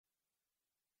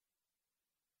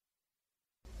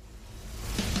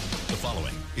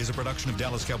is a production of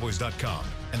DallasCowboys.com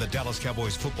and the Dallas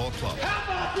Cowboys Football Club.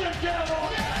 How about them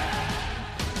Cowboys?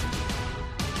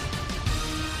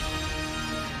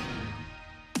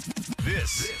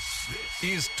 This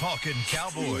is Talkin'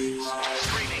 Cowboys.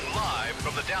 Streaming live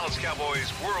from the Dallas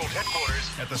Cowboys World Headquarters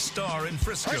at the Star in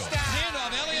Frisco. First down,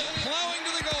 handoff, Elliott plowing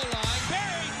to the goal line.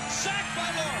 Barry, sacked by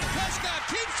Lawrence. Prescott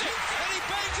keeps it, and he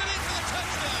bangs it in for the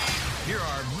touchdown. Here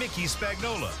are Mickey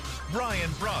Spagnola, Brian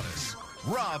Broaddus,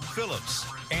 Rob Phillips,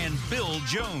 and Bill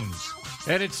Jones.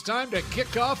 And it's time to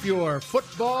kick off your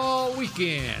football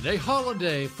weekend, a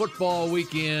holiday football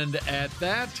weekend at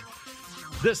that.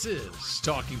 This is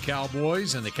Talking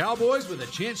Cowboys, and the Cowboys with a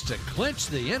chance to clinch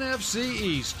the NFC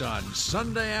East on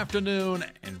Sunday afternoon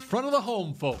in front of the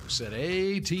home folks at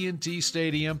AT&T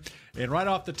Stadium. And right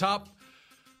off the top,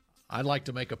 I'd like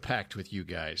to make a pact with you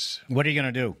guys. What are you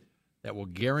going to do? That will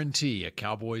guarantee a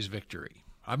Cowboys victory.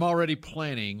 I'm already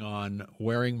planning on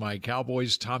wearing my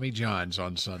Cowboys Tommy Johns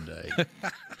on Sunday.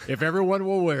 If everyone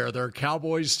will wear their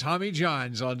Cowboys Tommy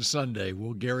Johns on Sunday,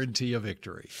 we'll guarantee a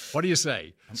victory. What do you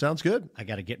say? Sounds good. I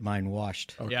got to get mine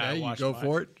washed. Okay, Yeah, I you washed go mine.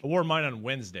 for it? I wore mine on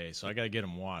Wednesday, so I got to get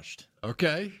them washed.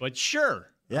 Okay. But sure.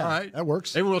 Yeah, All right. that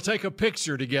works. And we'll take a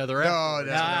picture together. No, afterwards.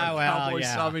 no,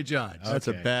 Cowboys Tommy Johns. That's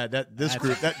Okay. a bad. For this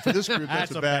group,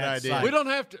 that's a bad idea. sign. We don't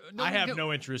have to. No, I we have can-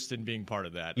 no interest in being part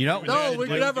of that. You know- No, we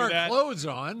can could have our clothes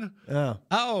on. Yeah.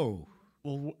 Oh,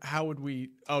 Well, how would we?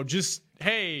 Oh, just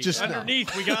hey, Just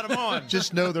underneath we got them on.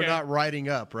 Just know they're Okay. not riding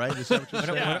up, right? Is that what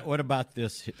you're saying? what about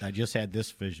this? I just had this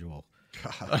visual.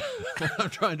 I'm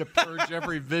trying to purge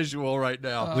every visual right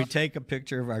now. We take a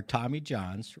picture of our Tommy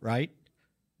Johns, right?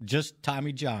 Just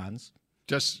Tommy Johns.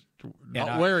 Just not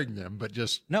I- wearing them, but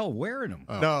just. No, wearing them.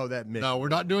 No, that Mick. No, we're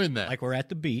not doing that. Like we're at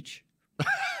the beach.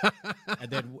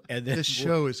 and then This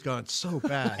show has gone so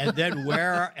bad.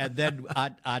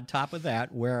 on top of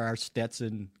that, wear our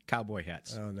Stetson cowboy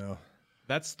hats. Oh no.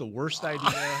 That's the worst idea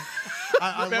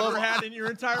I you've ever had in your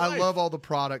entire I life. love all the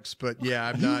products, but yeah,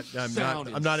 I'm not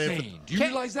in Do you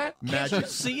realize that? Can't you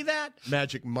see that?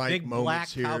 Magic Mike Big black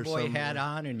moments here. cowboy somewhere. hat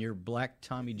on and your black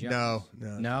Tommy Johns.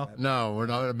 No. No, we're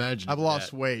not imagining. I've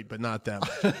lost that. weight, but not that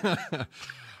much.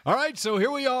 All right, so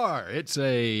here we are. It's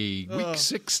a week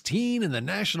 16 in the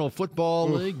National Football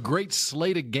League. Great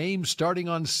slate of games starting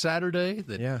on Saturday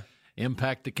that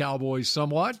impact the Cowboys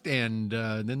somewhat, and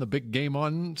then the big game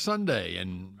on Sunday.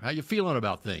 And how you feeling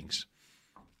about things?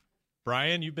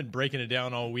 Brian, you've been breaking it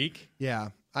down all week. Yeah,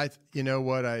 you know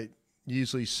what? I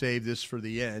usually save this for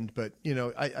the end, but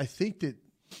I think that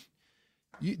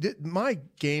my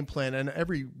game plan, and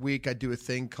every week I do a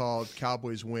thing called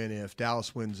Cowboys win if,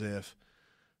 Dallas wins if.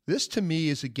 This to me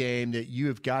is a game that you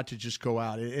have got to just go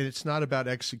out, and it's not about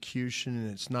execution,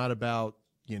 and it's not about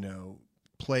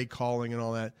play calling and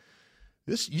all that.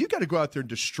 You got to go out there and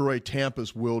destroy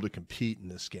Tampa's will to compete in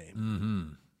this game. Mm-hmm.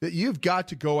 That you've got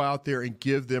to go out there and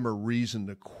give them a reason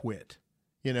to quit.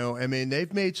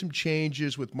 They've made some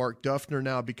changes with Mark Duffner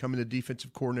now becoming the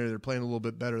defensive coordinator. They're playing a little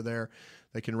bit better there.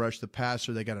 They can rush the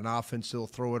passer. They got an offense that'll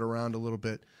throw it around a little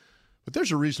bit. But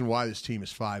there's a reason why this team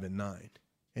is 5-9.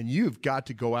 And you've got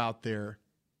to go out there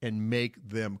and make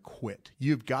them quit.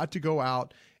 You've got to go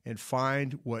out and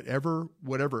find whatever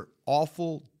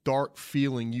awful, dark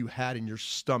feeling you had in your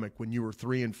stomach when you were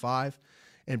 3-5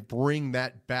 and bring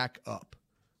that back up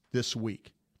this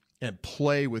week and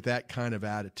play with that kind of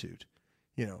attitude.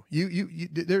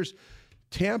 There's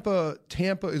Tampa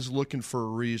is looking for a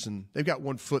reason. They've got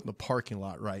one foot in the parking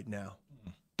lot right now.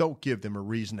 Don't give them a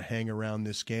reason to hang around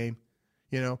this game.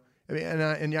 You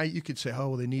could say, oh,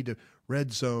 well, they need to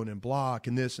red zone and block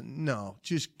and this. No,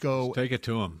 just go. Just take it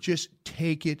to them. Just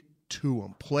take it to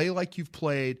them. Play like you've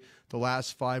played the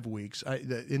last 5 weeks.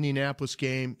 The Indianapolis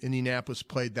game, Indianapolis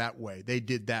played that way. They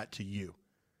did that to you.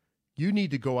 You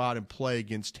need to go out and play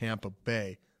against Tampa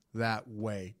Bay that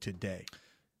way today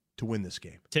to win this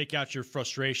game. Take out your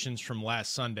frustrations from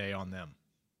last Sunday on them.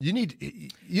 You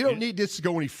don't need this to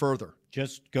go any further.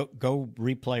 Just go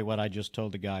replay what I just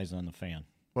told the guys on the fan.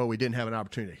 Well, we didn't have an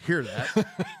opportunity to hear that.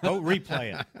 Go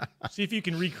replay it. See if you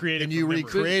can recreate it. And you from memory.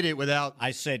 recreate it without.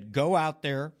 I said go out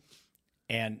there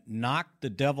and knock the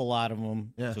devil out of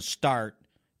them to start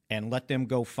and let them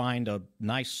go find a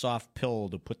nice soft pillow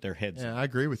to put their heads in. Yeah, I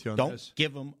agree with you on Don't this.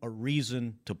 give them a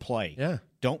reason to play. Yeah.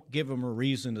 Don't give them a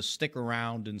reason to stick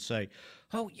around and say,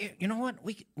 oh, yeah, you know what?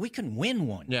 We can win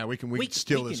one. Yeah, we can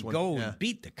steal this one. We can go Yeah. and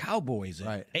beat the Cowboys at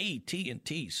Right.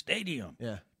 AT&T Stadium.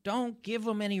 Yeah. Don't give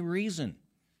them any reason.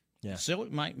 Yeah. So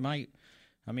my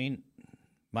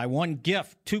one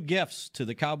gift, 2 gifts to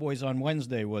the Cowboys on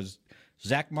Wednesday was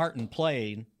Zach Martin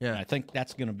played, Yeah. and I think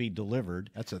that's going to be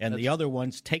delivered. That's the other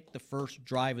ones take the first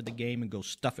drive of the game and go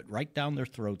stuff it right down their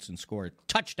throats and score a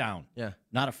touchdown. Yeah.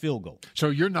 Not a field goal. So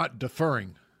you're not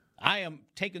deferring. I am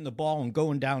taking the ball and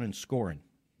going down and scoring.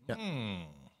 Yeah.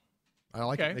 I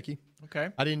like Okay. it, Mickey. Okay.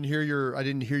 I didn't hear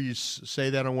you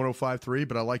say that on 105.3,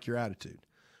 but I like your attitude.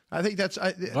 I think that's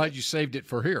Glad you saved it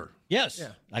for here. Yes,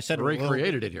 I said it.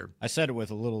 Recreated it here. I said it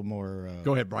with a little more.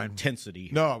 Go ahead, Brian. Intensity.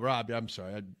 No, Rob, I'm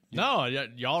sorry. No,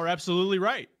 y'all are absolutely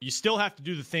right. You still have to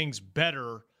do the things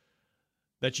better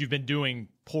that you've been doing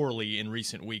poorly in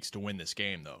recent weeks to win this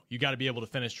game, though. You got to be able to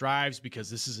finish drives because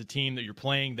this is a team that you're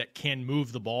playing that can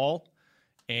move the ball,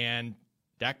 and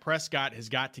Dak Prescott has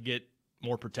got to get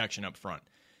more protection up front.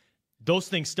 Those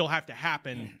things still have to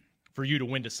happen for you to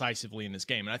win decisively in this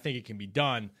game, and I think it can be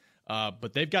done.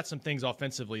 But they've got some things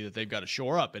offensively that they've got to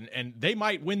shore up, and they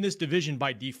might win this division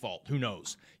by default. Who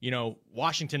knows?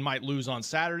 Washington might lose on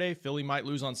Saturday. Philly might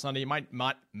lose on Sunday. It might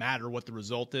not matter what the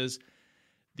result is.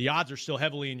 The odds are still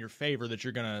heavily in your favor that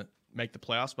you're going to make the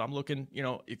playoffs. But I'm looking,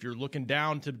 if you're looking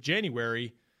down to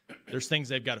January, there's things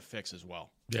they've got to fix as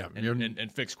well. Yeah,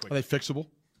 and fix Are quickly. they fixable?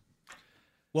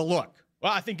 Well, look.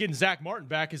 Well, I think getting Zach Martin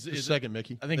back is Just a second,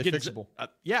 Mickey. I think They getting, fixable.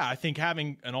 I think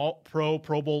having an All-Pro,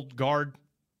 Pro Bowl guard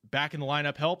back in the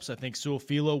lineup helps. I think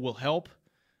Su'a-Filo will help.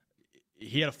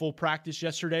 He had a full practice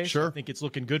yesterday, Sure. so I think it's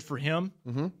looking good for him.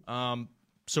 Mm-hmm.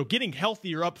 So getting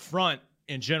healthier up front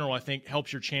in general, I think,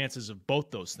 helps your chances of both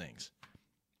those things.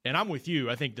 And I'm with you.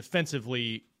 I think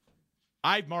defensively,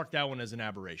 I'd mark that one as an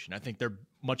aberration. I think they're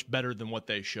much better than what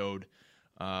they showed.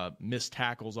 Missed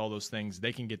tackles, all those things.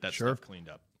 They can get that stuff cleaned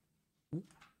up.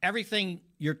 Everything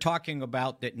you're talking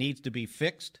about that needs to be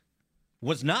fixed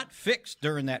was not fixed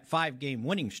during that 5-game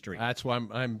winning streak. That's why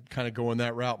I'm kind of going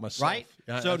that route myself. Right?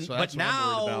 Yeah, So, that's but what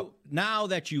I'm worried about. now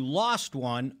that you lost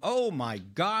one, oh my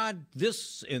God,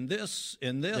 this and this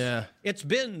and this. Yeah. It's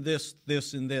been this,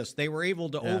 and this. They were able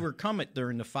to overcome it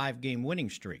during the 5-game winning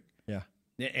streak. Yeah.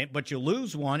 But you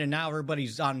lose one, and now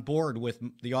everybody's on board with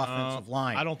the offensive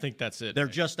line. I don't think that's it. They're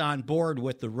just on board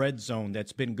with the red zone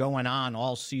that's been going on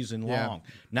all season Yeah. long.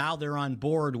 Now they're on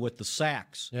board with the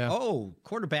sacks. Yeah. Oh,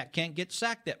 quarterback can't get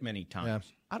sacked that many times.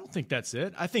 Yeah. I don't think that's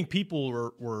it. I think people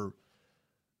were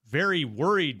very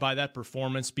worried by that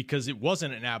performance because it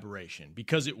wasn't an aberration,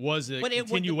 because it was a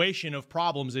continuation of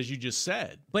problems, as you just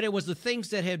said. But it was the things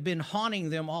that had been haunting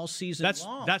them all season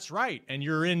long. That's right. And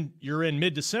you're in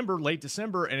mid-December, late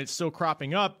December, and it's still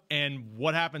cropping up. And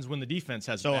what happens when the defense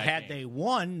has So a bad had game? they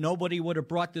won, nobody would have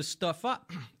brought this stuff up.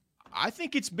 I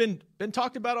think it's been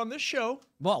talked about on this show.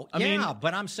 Well, I mean,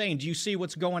 but I'm saying, do you see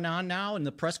what's going on now in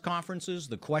the press conferences,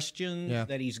 the questions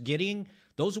that he's getting?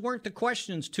 Those weren't the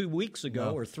questions 2 weeks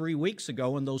ago or 3 weeks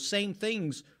ago, and those same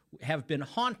things have been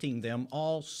haunting them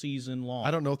all season long.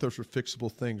 I don't know if those are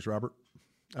fixable things, Robert.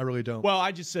 I really don't. Well,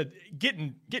 I just said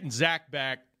getting Zach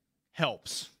back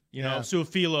helps.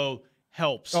 Su'a-Filo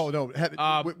helps. Oh no,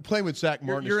 playing with Zach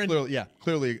Martin is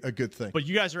clearly a good thing. But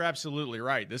you guys are absolutely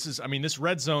right. This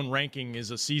red zone ranking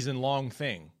is a season-long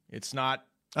thing. It's not.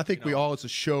 I think we all, as a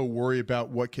show, worry about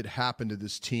what could happen to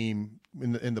this team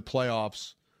in the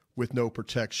playoffs with no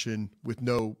protection, with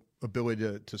no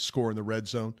ability to score in the red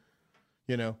zone.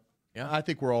 I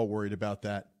think we're all worried about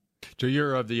that. So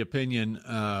you're of the opinion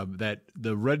that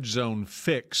the red zone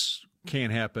fix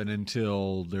can't happen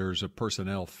until there's a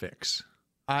personnel fix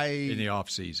in the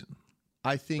offseason.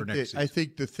 I think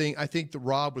that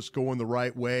Rob was going the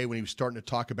right way when he was starting to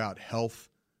talk about health.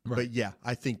 Right.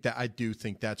 But I do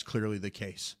think that's clearly the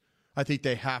case. I think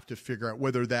they have to figure out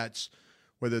whether that's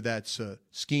a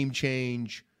scheme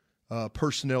change,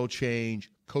 personnel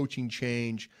change, coaching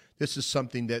change. This is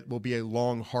something that will be a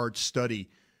long, hard study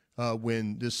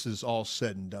when this is all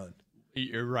said and done.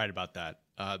 You're right about that.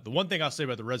 The one thing I'll say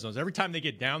about the red zone is every time they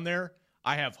get down there,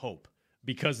 I have hope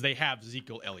because they have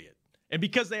Ezekiel Elliott and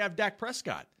because they have Dak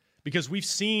Prescott, because we've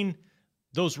seen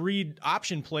those read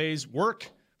option plays work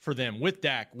for them with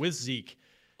Dak, with Zeke.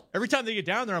 Every time they get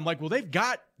down there, I'm like, well,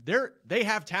 they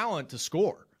have talent to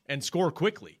score and score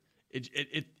quickly.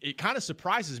 It kind of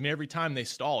surprises me every time they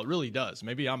stall. It really does.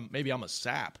 Maybe I'm a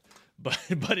sap, but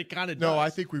it kind of does. No, I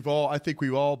think we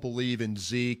all believe in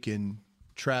Zeke and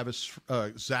Travis,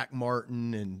 Zach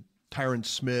Martin and Tyron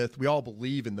Smith. We all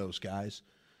believe in those guys.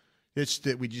 It's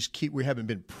that we haven't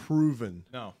been proven.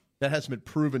 No. That hasn't been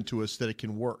proven to us that it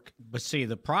can work. But see,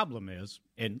 the problem is,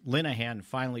 and Linehan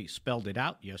finally spelled it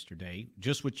out yesterday,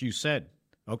 just what you said.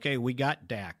 Okay, we got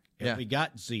Dak, and we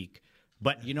got Zeke.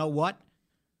 But you know what?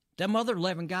 Them other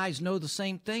 11 guys know the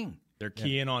same thing. They're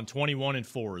keying on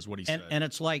 21-4 is what he said. And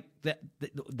it's like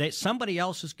that somebody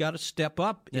else has got to step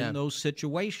up in those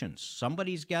situations.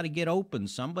 Somebody's got to get open.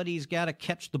 Somebody's got to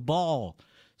catch the ball.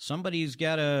 Somebody's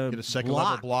got to get a second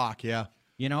level block. Yeah,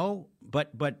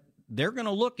 but they're going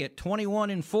to look at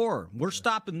 21-4. We're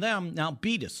stopping them now.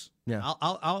 Beat us. Yeah,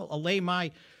 I'll lay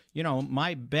my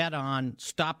my bet on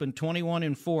stopping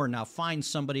 21-4. Now find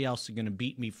somebody else who's going to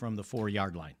beat me from the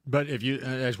 4-yard line. But if you,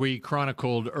 as we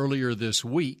chronicled earlier this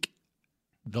week,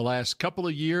 the last couple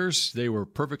of years, they were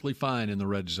perfectly fine in the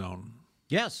red zone.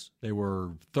 Yes. They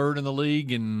were third in the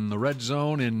league in the red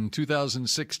zone in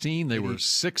 2016. They were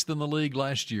sixth in the league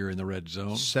last year in the red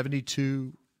zone.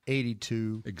 72,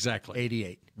 82, exactly.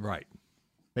 88. Right.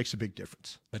 Makes a big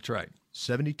difference. That's right.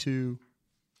 72,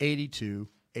 82,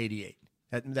 88.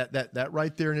 That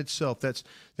right there in itself,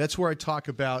 that's where I talk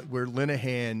about where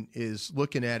Linehan is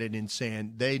looking at it and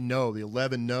saying they know, the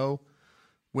 11 know.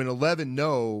 When 11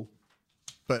 know,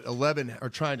 but 11 are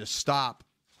trying to stop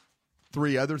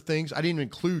 3 other things. I didn't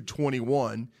include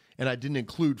 21, and I didn't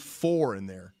include 4 in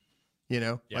there,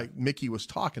 like Mickey was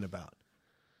talking about.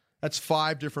 That's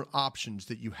 5 different options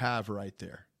that you have right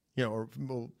there. Or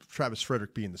Travis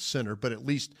Frederick being the center, but at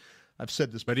least I've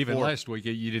said this before. But even last week,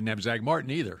 you didn't have Zach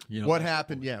Martin either. What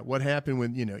happened? Yeah, what happened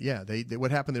when,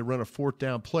 what happened? They run a 4th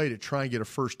down play to try and get a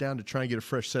first down, to try and get a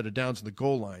fresh set of downs in the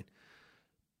goal line.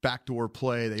 Backdoor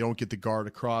play, they don't get the guard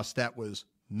across. That was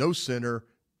no center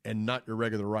and not your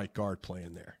regular right guard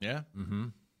playing there. Yeah. Mm-hmm.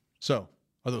 So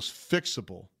are those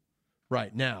fixable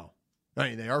right now? I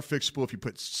mean, they are fixable if you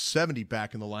put 70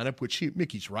 back in the lineup, which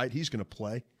Mickey's right. He's going to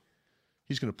play.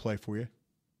 He's going to play for you.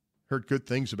 Heard good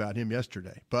things about him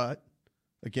yesterday. But,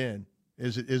 again,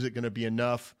 is it going to be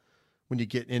enough when you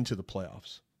get into the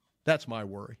playoffs? That's my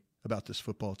worry about this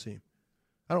football team.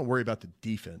 I don't worry about the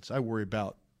defense. I worry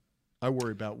about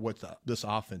what this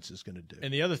offense is going to do.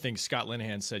 And the other thing Scott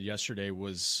Linehan said yesterday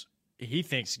was he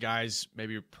thinks guys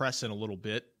maybe are pressing a little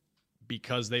bit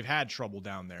because they've had trouble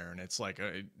down there, and it's like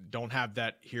don't have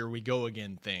that here we go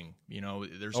again thing.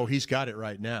 He's got it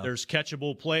right now. There's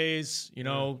catchable plays.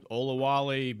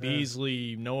 Olawale,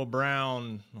 Beasley, Noah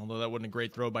Brown. Although that wasn't a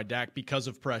great throw by Dak because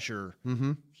of pressure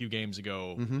a few games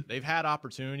ago. Mm-hmm. They've had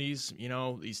opportunities.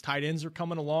 These tight ends are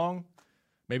coming along.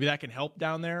 Maybe that can help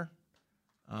down there.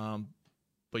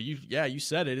 But you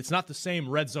said it. It's not the same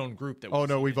red zone group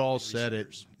that. We've all said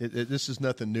it. This is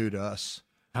nothing new to us.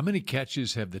 How many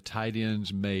catches have the tight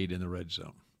ends made in the red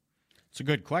zone? It's a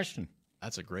good question.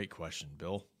 That's a great question,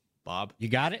 Bill. Bob, you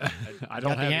got it. I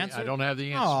don't have the answer. I don't have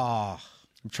the answer. Oh,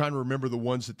 I'm trying to remember the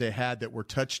ones that they had that were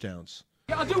touchdowns.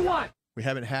 Yeah, I'll do one. We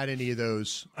haven't had any of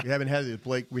those. We haven't had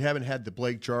the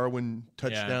Blake Jarwin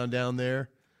touchdown down there.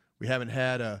 We haven't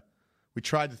had We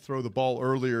tried to throw the ball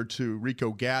earlier to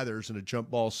Rico Gathers in a jump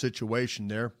ball situation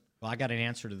there. Well, I got an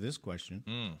answer to this question.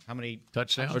 How many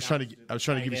touchdowns? I was trying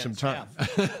to give you some time. I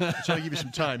was trying to give you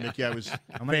some time, Mickey.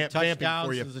 How many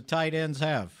touchdowns does the tight ends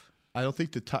have? I don't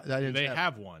think the tight ends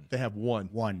have one. They have one.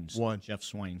 One. Jeff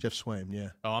Swain. Jeff Swain, yeah.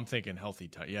 Oh, I'm thinking healthy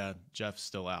tight. Yeah, Jeff's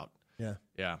still out. Yeah.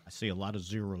 I see a lot of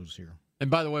zeros here. And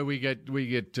by the way, we get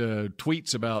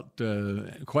tweets about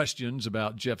questions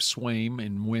about Jeff Swain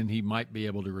and when he might be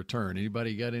able to return.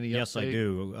 Anybody got any? Yes, update? I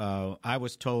do. I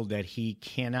was told that he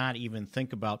cannot even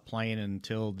think about playing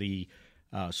until the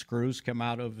screws come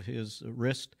out of his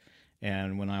wrist.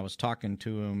 And when I was talking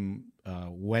to him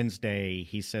Wednesday,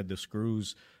 he said the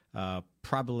screws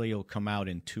probably will come out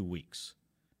in 2 weeks.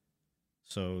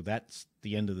 So that's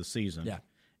the end of the season. Yeah.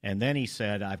 And then he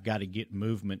said, I've got to get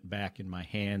movement back in my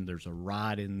hand. There's a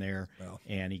rod in there. Well,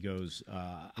 and he goes,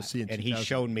 and he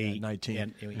showed me,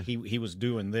 19. and he was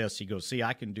doing this. He goes, see,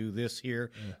 I can do this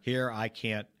here. Yeah. Here, I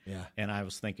can't. Yeah. And I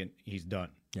was thinking, he's done.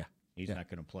 Yeah. He's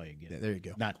not going to play again. Yeah, there you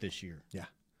go. Not this year. Yeah.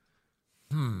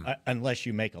 Unless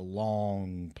you make a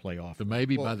long playoff. So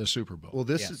maybe by the Super Bowl. Well,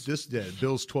 this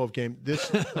Bill's 12 game.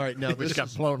 All right, now this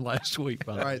got blown last week.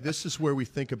 All right, this is where we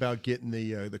think about getting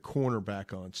the corner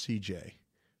back on, CJ.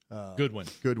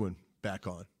 Goodwin back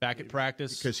on. Back at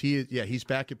practice. Because he's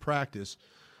back at practice.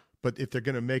 But if they're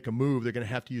going to make a move, they're going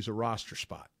to have to use a roster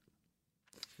spot.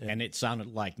 And it sounded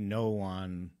like no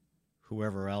on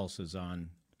whoever else is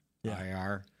on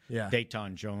IR. Yeah.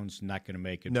 Dayton Jones not going to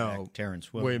make it back.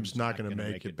 Terrence Williams not going to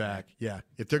make it back. Yeah.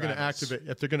 If they're going to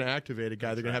activate a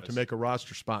guy, they're going to have to make a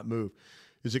roster spot move.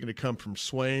 Is it going to come from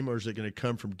Swaim or is it going to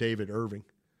come from David Irving?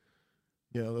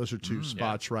 Those are two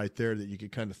spots right there that you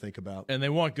could kind of think about. And they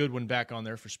want Goodwin back on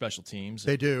there for special teams.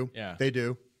 They do. Yeah. They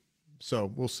do. So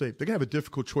we'll see. They're going to have a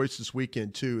difficult choice this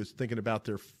weekend, too, is thinking about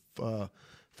their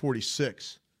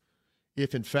 46.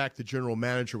 If, in fact, the general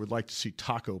manager would like to see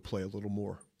Taco play a little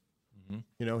more.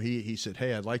 You know, he said,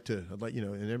 hey, I'd like,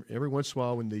 and every once in a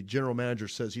while when the general manager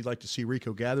says he'd like to see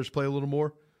Rico Gathers play a little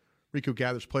more, Rico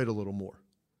Gathers played a little more.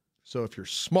 So if you're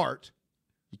smart,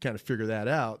 you kind of figure that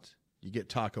out. You get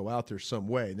Taco out there some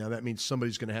way. Now that means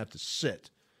somebody's going to have to sit.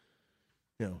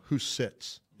 You know, who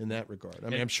sits in that regard? I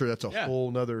mean, I'm sure that's a whole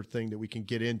nother thing that we can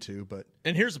get into. But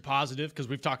and here's a positive, because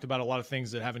we've talked about a lot of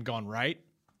things that haven't gone right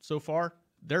so far.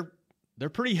 They're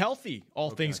pretty healthy, all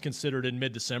things considered, in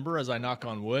mid-December, as I knock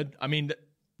on wood. I mean,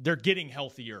 they're getting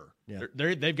healthier. Yeah.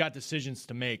 They've got decisions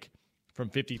to make from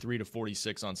 53 to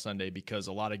 46 on Sunday, because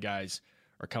a lot of guys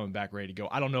are coming back ready to go.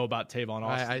 I don't know about Tavon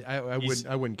Austin.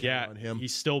 I wouldn't count on him.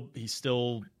 He's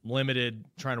still limited,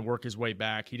 trying to work his way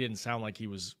back. He didn't sound like he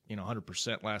was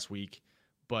 100% last week,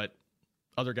 but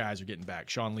other guys are getting back.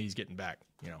 Sean Lee's getting back.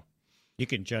 You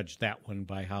can judge that one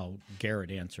by how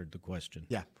Garrett answered the question.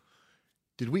 Yeah.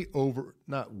 Did we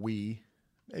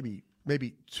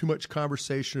maybe too much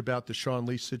conversation about the Sean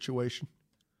Lee situation?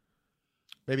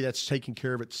 Maybe that's taking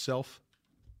care of itself.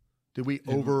 Did we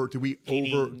over?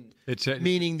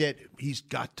 Meaning that he's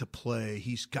got to play.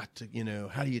 He's got to,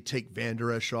 how do you take Van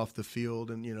Der Esch off the field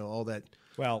and, all that?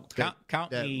 Well,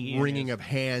 count me wringing of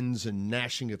hands and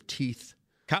gnashing of teeth.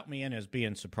 Count me in as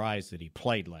being surprised that he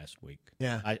played last week.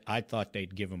 Yeah. I thought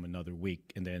they'd give him another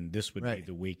week, and then this would be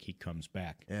the week he comes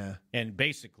back. Yeah. And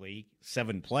basically,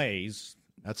 7 plays.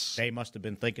 They must have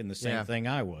been thinking the same thing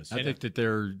I was. I think that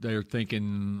they're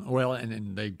thinking, well,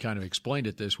 and they kind of explained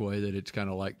it this way, that it's kind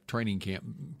of like training camp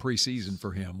preseason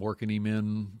for him, working him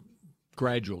in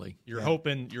gradually. You're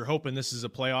hoping this is a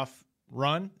playoff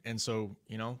run, and so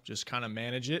just kind of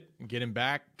manage it and get him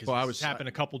back, because it's happened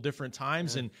a couple different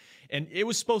times, and it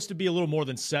was supposed to be a little more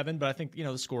than 7, but I think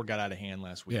the score got out of hand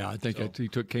last week. Yeah, I think he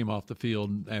came off the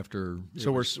field after.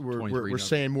 So we're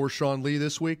saying more Sean Lee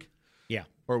this week. Yeah.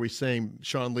 Or are we saying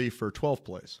Sean Lee for 12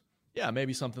 plays? Yeah,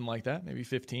 maybe something like that. Maybe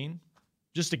 15.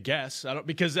 Just a guess. I'm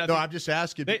just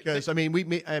asking because Brian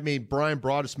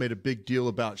Broaddus made a big deal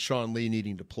about Sean Lee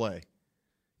needing to play.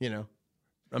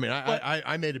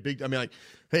 I made a big.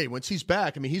 Hey, once he's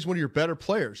back, he's one of your better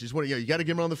players. He's you got to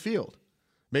get him on the field.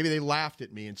 Maybe they laughed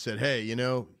at me and said, hey,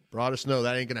 Broaddus, no,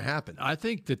 that ain't going to happen. I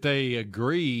think that they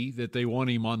agree that they want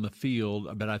him on the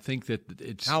field, but I think that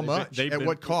it's how much at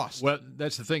what cost? Well,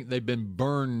 that's the thing. They've been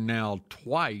burned now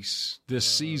twice this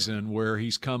season, where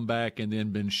he's come back and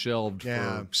then been shelved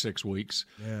for 6 weeks.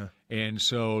 Yeah, and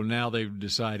so now they've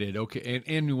decided, okay.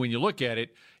 And when you look at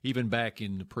it, even back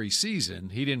in the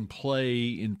preseason, he didn't play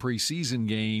in preseason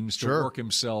games to work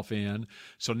himself in.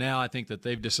 So now I think that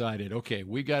they've decided, okay,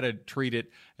 we got to treat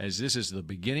it as this is the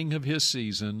beginning of his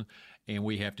season, and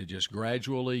we have to just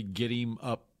gradually get him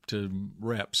up to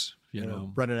reps.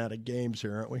 Running out of games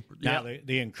here, aren't we? Now,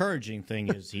 the encouraging thing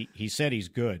is he said he's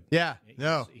good. Yeah,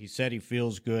 he said he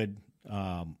feels good.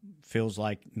 Feels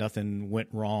like nothing went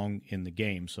wrong in the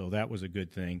game, so that was a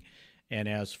good thing. And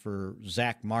as for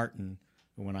Zach Martin,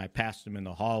 when I passed him in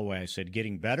the hallway, I said,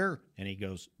 getting better? And he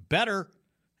goes, better.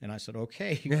 And I said,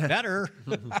 okay, better.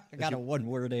 I got a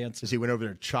one-word answer. As he went over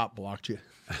there and chop blocked you.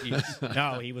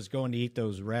 No, he was going to eat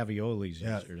those raviolis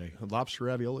yesterday. Lobster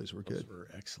raviolis were good. Those were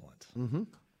excellent. Mm-hmm.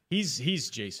 He's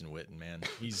Jason Witten, man.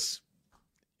 He's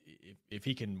if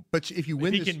he can. But if you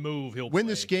win, he can move. He'll win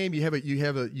play. this game. You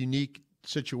have a unique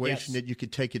situation that you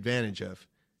could take advantage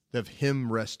of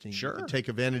him resting. Sure, you take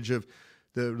advantage of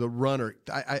the runner.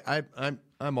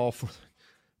 I'm all for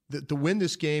to win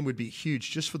this game would be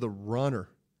huge just for the runner,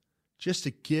 just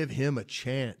to give him a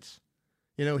chance.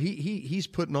 He's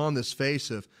putting on this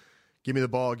face of give me the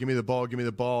ball, give me the ball, give me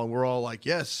the ball, and we're all like,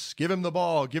 yes, give him the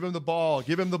ball, give him the ball,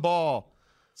 give him the ball.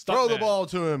 Throw the ball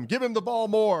to him. Give him the ball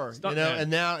more.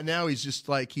 And now he's just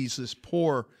like he's this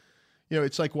poor.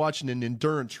 It's like watching an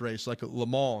endurance race, like a Le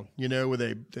Mans. Where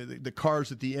the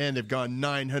cars at the end have gone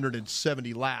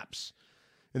 970 laps,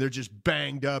 and they're just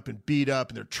banged up and beat up,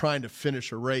 and they're trying to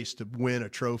finish a race to win a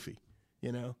trophy.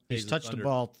 He's touched the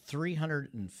ball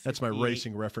 358. That's my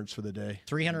racing reference for the day.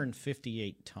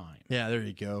 358 times. Yeah, there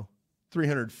you go.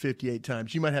 358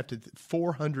 times. You might have to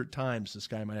 400 times this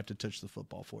guy might have to touch the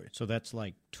football for you. So that's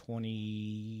like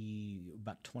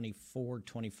about 24,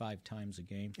 25 times a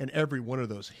game. And every one of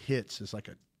those hits is like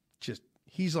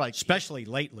he's like, especially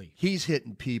lately. He's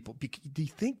hitting people. Do you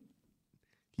think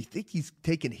he's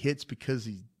taking hits because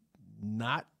he's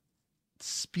not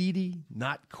speedy,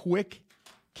 not quick,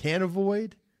 can't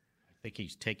avoid? I think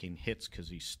he's taking hits because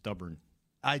he's stubborn.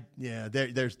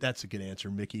 That's a good answer,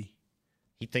 Mickey.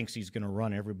 He thinks he's going to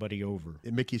run everybody over.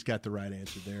 And Mickey's got the right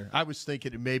answer there. I was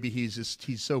thinking maybe he's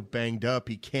so banged up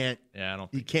he can't. Yeah, I don't.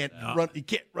 He can't run. He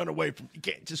can't run away from. He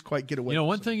can't just quite get away.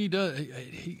 One thing he does.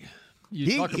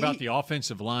 You talk about the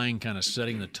offensive line kind of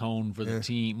setting the tone for the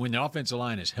team. When the offensive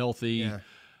line is healthy,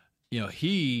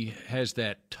 he has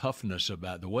that toughness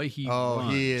about the way he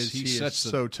runs. He sets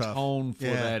the tone for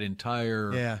that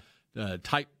entire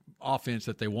type offense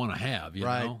that they want to have, you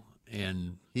know?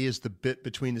 And he is the bit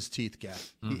between his teeth guy.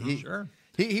 Sure.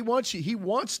 He wants you. He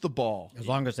wants the ball. As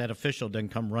long as that official doesn't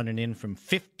come running in from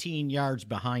 15 yards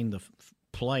behind the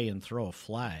play and throw a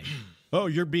flag. Oh,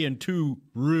 you're being too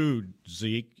rude,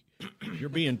 Zeke. You're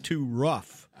being too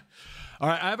rough. All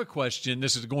right, I have a question.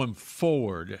 This is going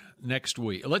forward next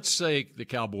week. Let's say the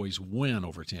Cowboys win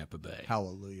over Tampa Bay.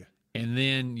 Hallelujah. And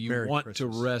then you Merry want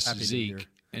Christmas. to rest Happy Zeke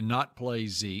and not play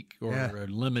Zeke or a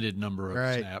limited number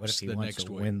of snaps What if he the wants next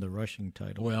to week. win the rushing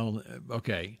title? Well,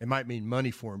 okay. It might mean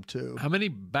money for him too. How many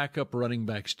backup running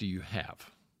backs do you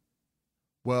have?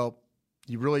 Well,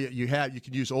 you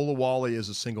could use Olawale as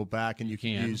a single back, and you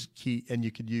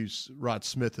could use Rod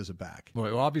Smith as a back.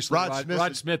 Well, obviously,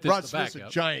 Rod Smith is the Smith's backup.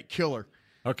 a giant killer.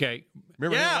 Okay.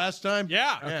 Remember him last time?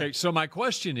 Yeah. Okay, so my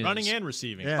question is running and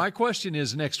receiving. Yeah. My question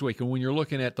is next week, and when you're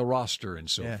looking at the roster and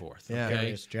so forth. Yeah. Okay,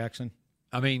 Darius Jackson.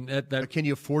 I mean that Can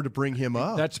you afford to bring him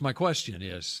up? that's my question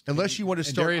is Unless you want to and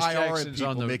start Darius IR Jackson's people,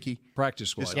 on the Mickey. practice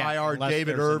squad. Just IR unless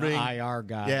David there's an Irving. IR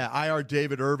guy. Yeah, IR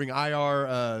David Irving,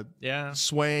 IR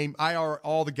Swain, IR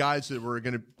all the guys that were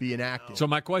going to be inactive. So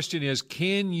my question is,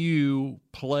 can you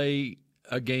play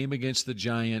a game against the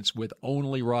Giants with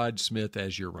only Rod Smith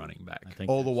as your running back? I think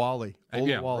Olawale.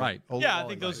 Yeah, right. Yeah, I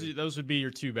think those would be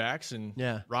your two backs. And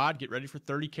Rod, get ready for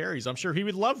 30 carries. I'm sure he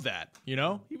would love that. He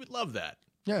would love that.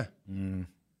 Yeah.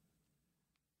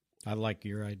 I like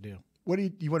your idea. What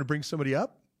do you want to bring somebody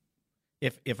up?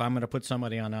 If I'm going to put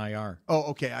somebody on IR. Oh,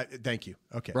 okay. Thank you.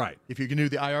 Okay. Right. If you can do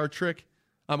the IR trick,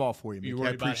 I'm all for you. You Mickey.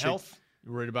 worried about health?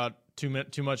 You worried about too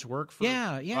much work for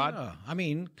Rod? I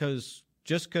mean, because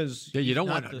you don't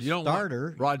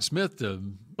want Rod Smith to.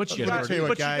 But you I'll got tell you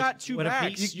what, guys, you got two what if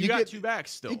backs. you You got get- two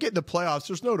backs still. You get in the playoffs.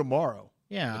 There's no tomorrow.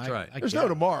 Yeah, That's right. There's no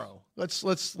tomorrow.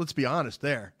 Let's be honest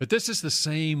there. But this is the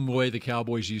same way the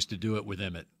Cowboys used to do it with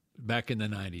Emmett back in the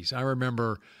 90s. I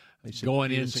remember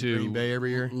going into Green Bay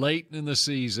every year. late in the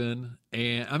season,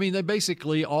 and I mean, they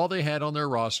basically all they had on their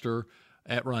roster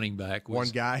at running back was One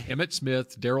guy. Emmett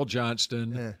Smith, Daryl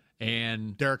Johnston,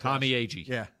 and Derek Tommy Huss. Agee.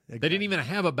 Yeah, They didn't even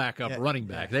have a backup running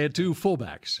back. They had two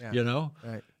fullbacks,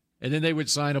 Right. And then they would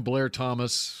sign a Blair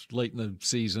Thomas late in the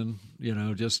season,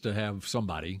 just to have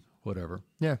somebody, whatever.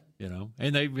 Yeah.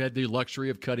 And they had the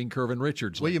luxury of cutting Curvin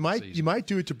Richards. Well, late you in the might season.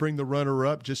 do it to bring the runner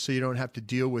up, just so you don't have to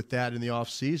deal with that in the off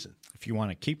season. if you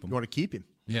want to keep You him. want to keep him.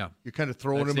 Yeah. You're kind of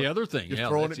throwing That's him. the other thing. You're Yeah,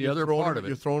 throwing that's it- the other you're throwing part him- of it.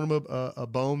 You're throwing him a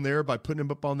bone there by putting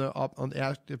him up on the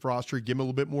active roster. Give him a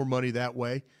little bit more money that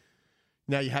way.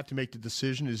 Now you have to make the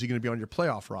decision: is he going to be on your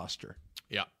playoff roster?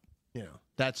 Yeah.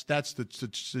 That's the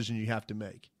decision you have to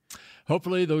make.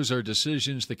 Hopefully, those are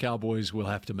decisions the Cowboys will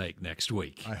have to make next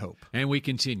week. I hope. And we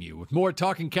continue with more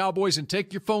Talking Cowboys and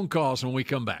take your phone calls when we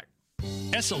come back.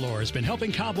 Essilor has been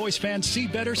helping Cowboys fans see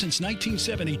better since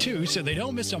 1972 so they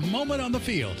don't miss a moment on the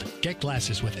field. Get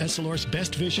glasses with Essilor's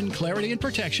best vision, clarity, and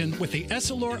protection with the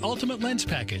Essilor Ultimate Lens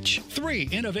Package. 3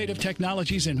 innovative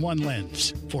technologies in one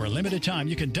lens. For a limited time,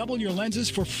 you can double your lenses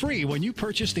for free when you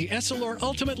purchase the Essilor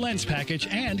Ultimate Lens Package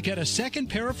and get a second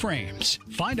pair of frames.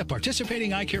 Find a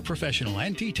participating eye care professional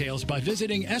and details by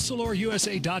visiting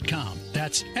EssilorUSA.com.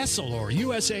 That's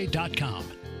EssilorUSA.com.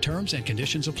 Terms and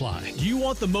conditions apply. Do you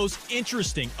want the most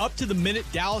interesting, up-to-the-minute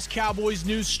Dallas Cowboys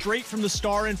news straight from the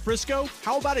Star in Frisco?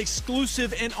 How about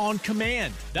exclusive and on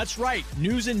command? That's right,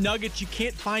 news and nuggets you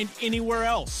can't find anywhere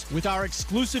else. With our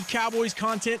exclusive Cowboys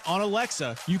content on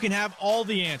Alexa, you can have all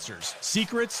the answers,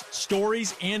 secrets,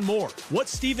 stories, and more.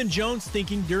 What's Stephen Jones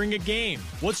thinking during a game?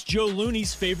 What's Joe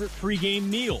Looney's favorite pregame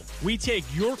meal? We take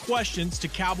your questions to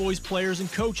Cowboys players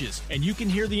and coaches, and you can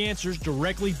hear the answers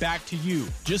directly back to you.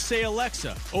 Just say,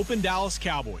 Alexa, open Dallas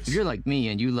Cowboys. If you're like me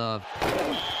and you love...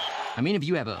 if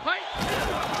you have a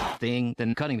thing,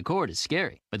 then cutting the cord is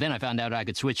scary. But then I found out I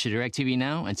could switch to DirecTV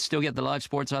Now and still get the live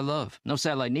sports I love. No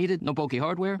satellite needed, no bulky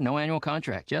hardware, no annual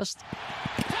contract, just...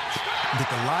 Get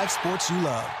the live sports you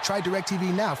love. Try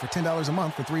DirecTV Now for $10 a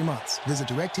month for 3 months. Visit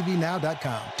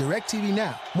DirecTVNow.com. DirecTV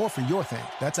Now. More for your thing.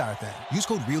 That's our thing. Use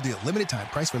code REALDEAL. Limited time.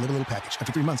 Price for little package.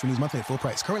 After 3 months, renews monthly at full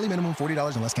price. Currently minimum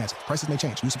 $40 unless canceled. Prices may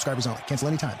change. New subscribers only. Cancel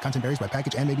anytime. Content varies by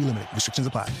package and may be limited. Restrictions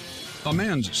apply. A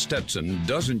man's Stetson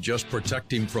doesn't just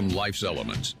protect him from life's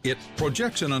elements. It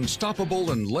projects an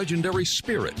unstoppable and legendary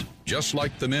spirit. just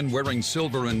like the men wearing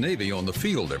silver and navy on the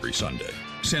field every Sunday.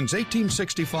 Since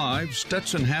 1865,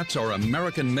 Stetson hats are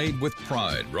American-made with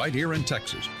pride right here in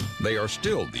Texas. They are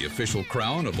still the official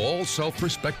crown of all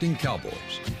self-respecting cowboys.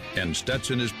 And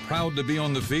Stetson is proud to be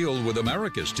on the field with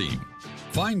America's team.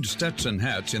 Find Stetson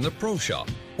hats in the Pro Shop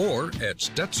or at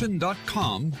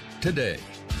Stetson.com today.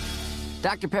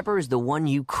 Dr. Pepper is the one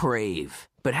you crave.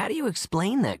 But how do you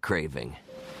explain that craving?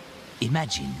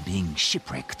 Imagine being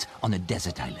shipwrecked on a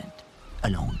desert island,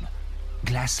 alone.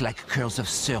 Glass-like curls of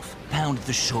surf pound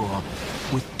the shore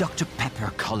with Dr.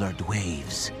 Pepper-colored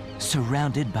waves.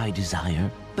 Surrounded by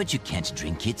desire, but you can't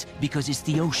drink it because it's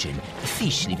the ocean.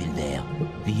 Fish live in there.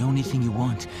 The only thing you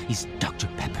want is Dr.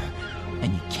 Pepper,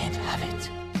 and you can't have it.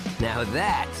 Now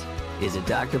that is a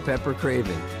Dr. Pepper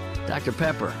craving. Dr.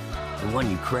 Pepper, the one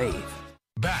you crave.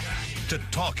 Back to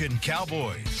Talking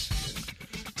Cowboys.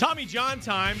 Tommy John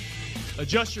time.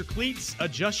 Adjust your cleats,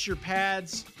 adjust your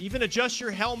pads, even adjust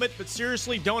your helmet, but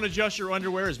seriously, don't adjust your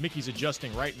underwear as Mickey's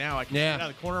adjusting right now. I can see it out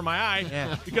of the corner of my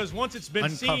eye because once it's been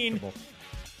seen,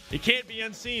 it can't be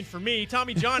unseen for me.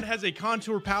 Tommy John has a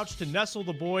contour pouch to nestle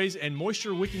the boys and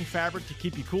moisture-wicking fabric to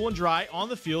keep you cool and dry on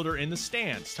the field or in the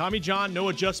stands. Tommy John, no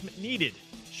adjustment needed.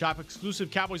 Shop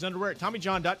exclusive Cowboys underwear at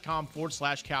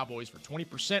TommyJohn.com/Cowboys for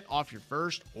 20% off your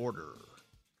first order.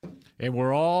 And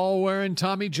we're all wearing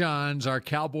Tommy Johns, our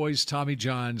Cowboys Tommy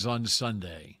Johns on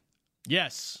Sunday.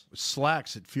 Yes. With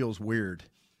slacks, it feels weird.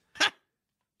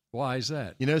 Why is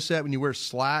that? You notice that when you wear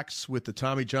slacks with the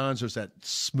Tommy Johns, there's that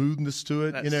smoothness to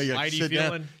it. That you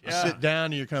sit down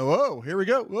and you're kind of, whoa, here we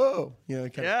go, whoa. You know,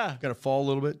 kind of fall a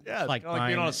little bit. Yeah, it's like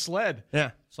being on a sled.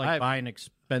 Yeah. It's like buying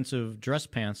expensive dress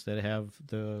pants that have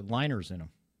the liners in them.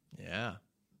 Yeah.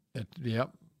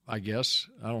 Yep, I guess.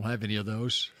 I don't have any of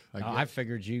those. I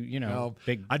figured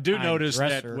big. I do notice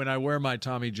dresser. that when I wear my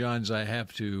Tommy Johns, I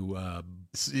have to.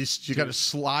 You got to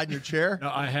slide in your chair.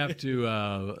 No, I have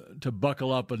to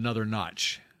buckle up another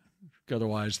notch.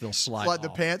 Otherwise, they'll slide. Slide the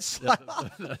pants.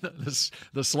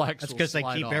 The slacks. That's because they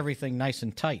keep off. everything nice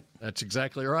and tight. That's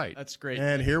exactly right. That's great.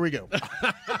 And here we go.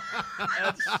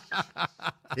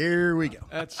 Here we go.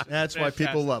 That's why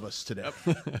people love us today.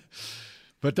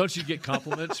 But don't you get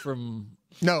compliments from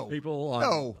people on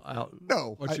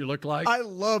no. what you look like? I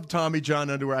love Tommy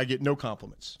John underwear. I get no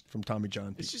compliments from Tommy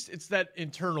John. It's that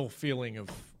internal feeling of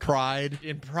pride.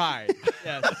 Pride.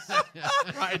 Yes.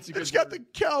 Pride's a good It's got the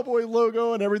cowboy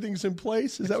logo and everything's in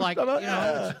place. Is that what you're talking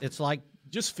about? It's like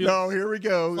just feel. No, here we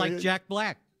go. It's like Jack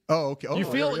Black. Oh, okay. You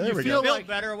feel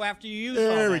better after you use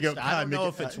there all we that go. stuff. I don't know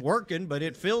if it's working, but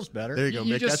it feels better. There you go,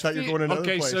 Mick. I thought you were going another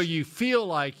place. Okay, so you feel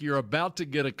like you're about to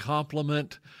get a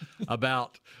compliment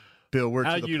about Bill, we're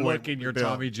how to the you point. look in your Bill,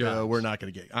 Tommy John. I'm not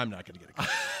going to get a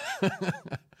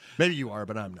compliment. Maybe you are,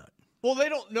 but I'm not. Well, they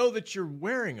don't know that you're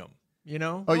wearing them. You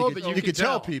know? Oh, but you can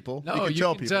tell people. No, you can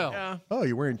tell people. Yeah. Oh,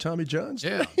 you're wearing Tommy Johns?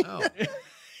 Yeah. No.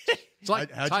 It's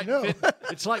like how'd you know?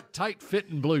 It's like tight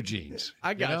fitting blue jeans.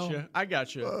 I got you. I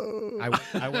got you.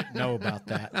 I wouldn't know about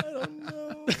that. I don't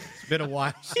know. It's been a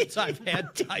while since I've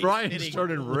had tight Brian's fitting.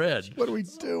 turning red. What are we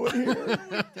doing here?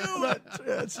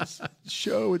 It's a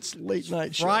show. It's late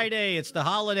night show. Friday. It's the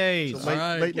holidays. It's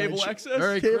a late Cable night access?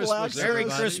 Merry Cable Christmas, access. Merry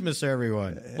everybody. Christmas,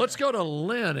 everyone. Let's go to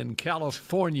Lynn in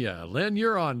California. Lynn,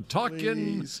 you're on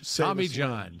Talking Please, save Tommy us, Lynn.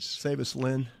 Johns. Save us,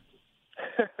 Lynn.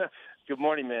 Good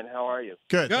morning, man. How are you?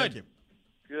 Good. Thank you.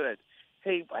 Good.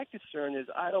 Hey, my concern is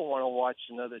I don't want to watch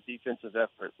another defensive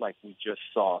effort like we just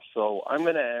saw. So I'm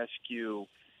going to ask you,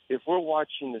 if we're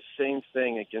watching the same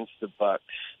thing against the Bucks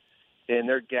and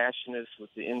they're gashing us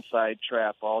with the inside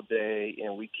trap all day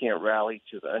and we can't rally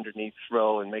to the underneath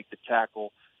throw and make the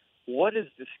tackle, what is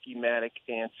the schematic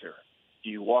answer?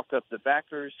 Do you walk up the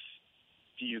backers?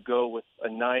 Do you go with a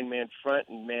 9-man front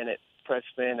and man it press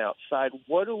man outside?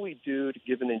 What do we do to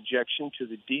give an injection to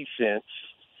the defense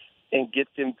and get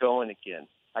them going again?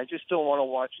 I just don't want to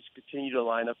watch us continue to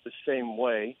line up the same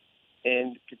way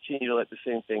and continue to let the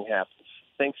same thing happen.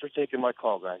 Thanks for taking my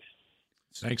call, guys.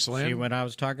 Thanks, Lynn. See when I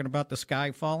was talking about the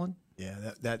sky falling?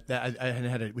 Yeah,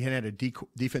 we hadn't had a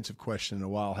defensive question in a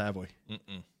while, have we?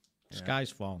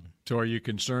 Sky's falling. So are you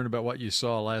concerned about what you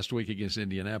saw last week against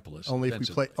Indianapolis? Only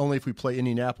if we play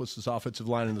Indianapolis' offensive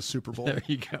line in the Super Bowl. There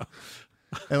you go.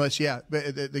 Unless,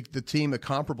 the team, a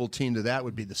comparable team to that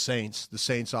would be the Saints. The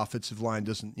Saints' offensive line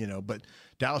doesn't, but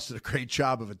Dallas did a great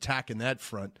job of attacking that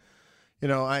front.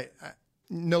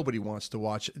 Nobody wants to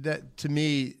watch that. To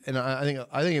me, and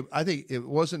I think it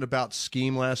wasn't about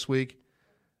scheme last week.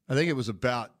 I think it was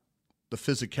about the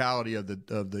physicality of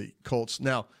the Colts.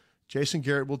 Now, Jason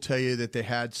Garrett will tell you that they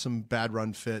had some bad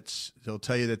run fits. He'll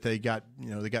tell you that they got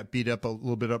beat up a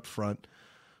little bit up front.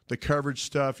 the coverage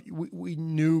stuff, we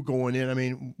knew going in. I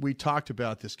mean, we talked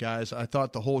about this, guys. I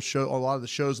thought the whole show, a lot of the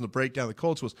shows and the breakdown of the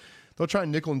Colts was they'll try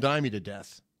and nickel and dime you to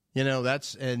death.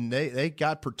 And they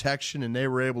got protection and they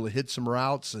were able to hit some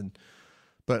routes.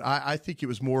 But I think it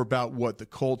was more about what the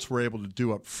Colts were able to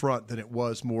do up front than it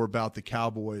was more about the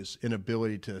Cowboys'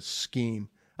 inability to scheme.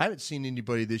 I haven't seen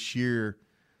anybody this year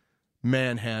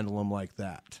manhandle them like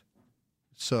that.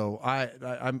 So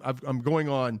I'm going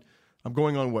on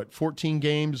what, 14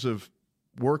 games of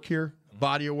work here,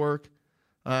 body of work.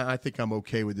 I think I'm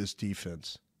okay with this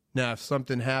defense. Now, if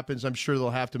something happens, I'm sure they'll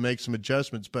have to make some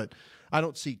adjustments, but I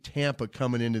don't see Tampa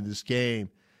coming into this game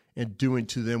and doing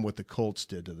to them what the Colts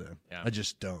did to them. Yeah. I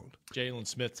just don't. Jalen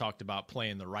Smith talked about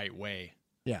playing the right way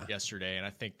yesterday, and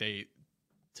I think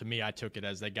to me, I took it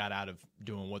as they got out of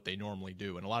doing what they normally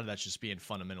do, and a lot of that's just being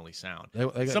fundamentally sound.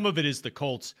 Some of it is the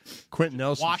Colts. Quentin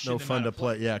Nelson's no fun to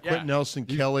play. Yeah, Quentin Nelson,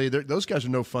 Kelly, those guys are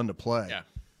no fun to play. Yeah.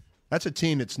 That's a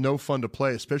team that's no fun to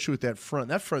play, especially with that front.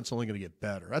 That front's only going to get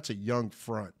better. That's a young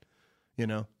front,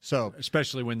 So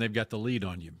especially when they've got the lead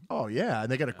on you. Oh yeah,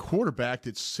 and they got a quarterback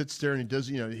that sits there and he does.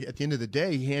 At the end of the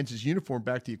day, he hands his uniform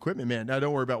back to the equipment man. Now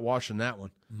don't worry about washing that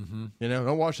one. Mm-hmm.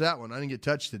 Don't wash that one. I didn't get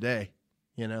touched today.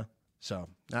 So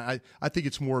I think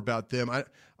it's more about them.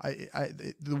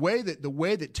 The way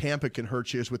that Tampa can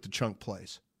hurt you is with the chunk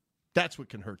plays. That's what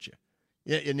can hurt you.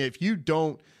 And if you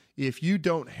don't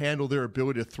handle their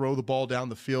ability to throw the ball down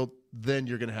the field, then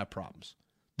you're going to have problems.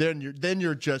 Then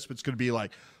your adjustment's going to be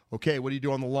like, okay, what do you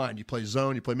do on the line? Do you play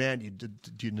zone? Do you play man? Do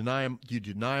you deny them? Do you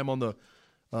deny them on the?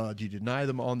 Do you deny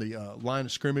them on the line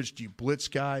of scrimmage? Do you blitz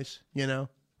guys?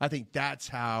 I think that's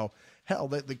how. Hell,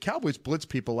 the Cowboys blitzed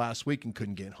people last week and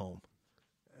couldn't get home.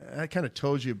 I kind of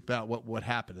told you about what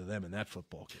happened to them in that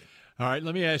football game. All right,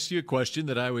 let me ask you a question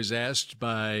that I was asked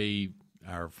by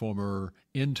our former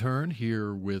intern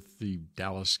here with the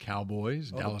Dallas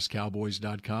Cowboys,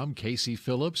 DallasCowboys.com, Casey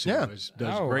Phillips. Yeah. Does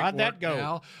great how'd work that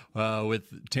go? now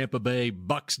with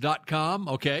TampaBayBucks.com.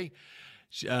 Okay.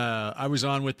 I was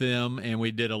on with them, and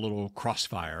we did a little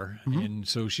crossfire. Mm-hmm. And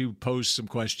so she posed some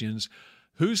questions.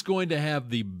 Who's going to have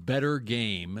the better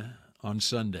game on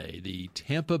Sunday, the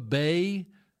Tampa Bay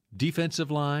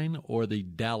defensive line or the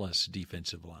Dallas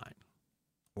defensive line?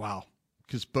 Wow.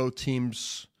 Because both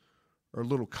teams are a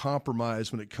little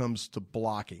compromised when it comes to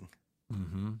blocking.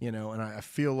 Mm-hmm. And I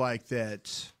feel like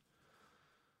that.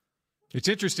 It's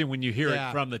interesting when you hear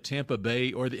it from the Tampa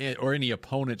Bay or any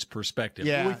opponent's perspective.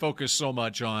 Yeah. We focus so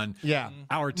much on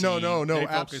our team. No, they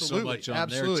focus absolutely. so much on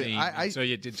their team. So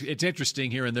it's interesting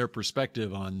hearing their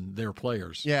perspective on their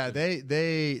players. Yeah,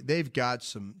 they've got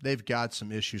some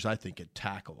issues, I think, at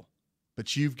tackle.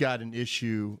 But you've got an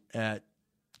issue at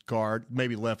guard,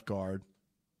 maybe left guard,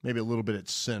 maybe a little bit at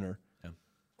center. Yeah.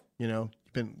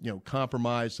 You've been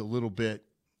compromised a little bit,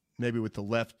 maybe with the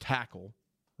left tackle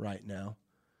right now.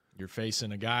 You're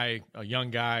facing a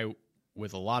young guy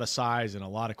with a lot of size and a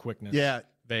lot of quickness. Yeah.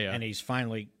 And he's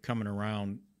finally coming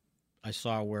around. I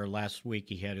saw where last week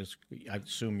he had I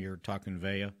assume you're talking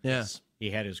Vea. Yes.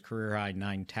 He had his career high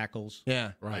 9 tackles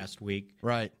last week.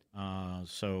 Right.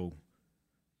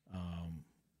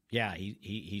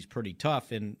 He's pretty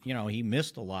tough. And, he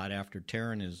missed a lot after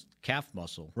tearing his calf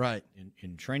muscle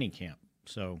in training camp.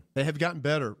 So they have gotten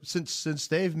better since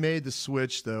they've made the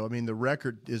switch, though. I mean, the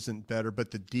record isn't better,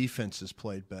 but the defense has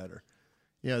played better.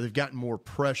 They've gotten more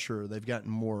pressure. They've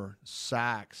gotten more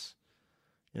sacks.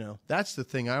 That's the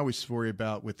thing I always worry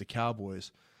about with the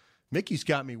Cowboys. Mickey's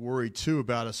got me worried, too,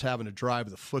 about us having to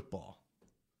drive the football.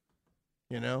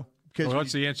 Because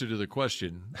what's the answer to the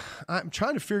question? I'm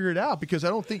trying to figure it out because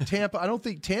I think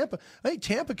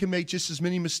Tampa can make just as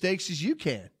many mistakes as you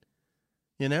can.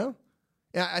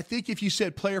 I think if you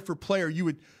said player for player, you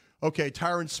would,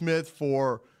 Tyron Smith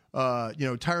for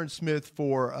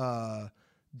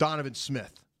Donovan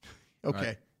Smith.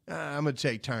 Okay. Right. I'm going to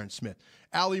take Tyron Smith.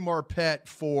 Ali Marpet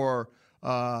for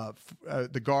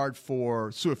the guard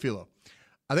for Su'a-Filo.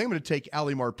 I think I'm going to take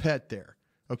Ali Marpet there.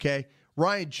 Okay.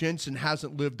 Ryan Jensen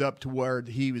hasn't lived up to where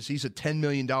he's a $10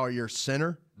 million a year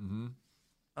center. Mm-hmm.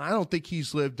 I don't think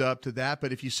he's lived up to that.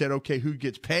 But if you said, who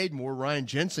gets paid more? Ryan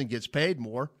Jensen gets paid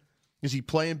more. Is he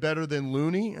playing better than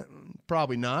Looney?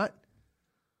 Probably not.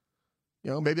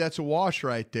 Maybe that's a wash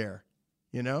right there.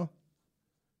 Caleb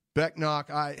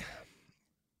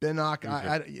Bennock,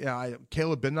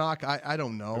 I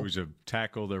don't know. Who's a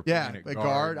tackle there? A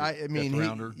guard. I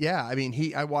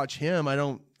watch him.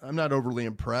 I'm not overly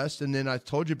impressed. And then I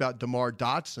told you about DeMar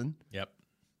Dotson. Yep.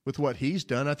 With what he's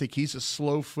done, I think he's a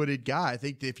slow-footed guy. I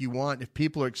think that if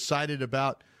people are excited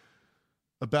about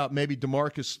maybe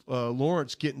DeMarcus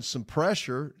Lawrence getting some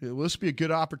pressure, this would be a good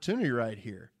opportunity right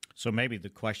here. So maybe the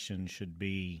question should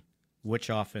be, which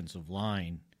offensive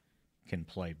line can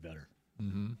play better?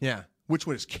 Mm-hmm. Yeah. Which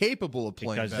one is capable of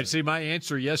playing better? See, my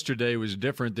answer yesterday was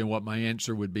different than what my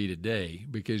answer would be today,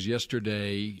 because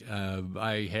yesterday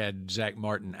I had Zach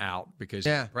Martin out because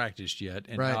he hadn't practiced yet,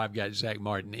 and now I've got Zach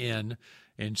Martin in.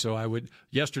 And so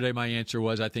yesterday my answer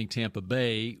was I think Tampa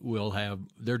Bay will have,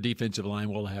 their defensive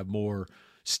line will have more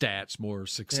stats, more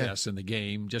success in the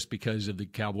game just because of the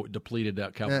depleted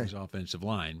Cowboys offensive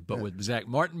line. But with Zach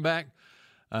Martin back,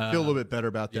 feel a little bit better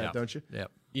about that, don't you?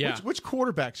 Yeah. Which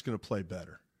quarterback's going to play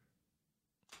better?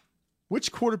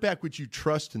 Which quarterback would you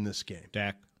trust in this game?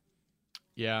 Dak.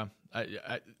 Yeah,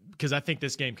 because I think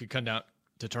this game could come down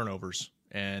to turnovers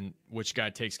and which guy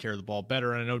takes care of the ball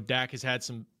better. And I know Dak has had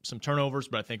some turnovers,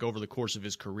 but I think over the course of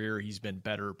his career, he's been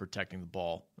better protecting the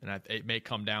ball. And it may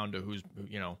come down to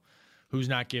who's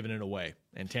not giving it away.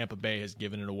 And Tampa Bay has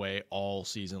given it away all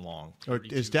season long.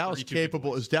 Is Dallas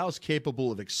capable? Is Dallas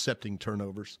capable of accepting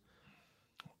turnovers?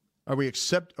 Are we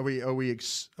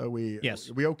Yes. Are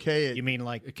we okay? You mean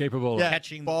like capable of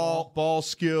catching ball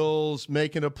skills,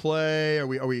 making a play? Are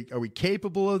we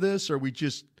capable of this? Or are we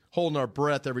just holding our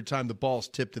breath every time the ball's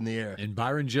tipped in the air? And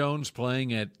Byron Jones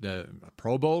playing at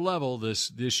Pro Bowl level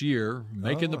this year,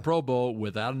 making the Pro Bowl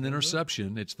without an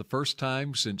interception. It's the first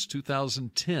time since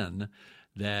 2010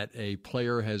 that a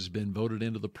player has been voted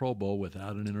into the Pro Bowl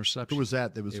without an interception. Who was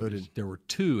that was voted? There were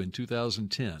 2 in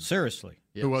 2010. Seriously?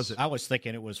 Yes. Who was it? I was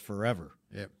thinking it was forever.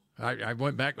 Yeah. I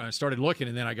went back and I started looking,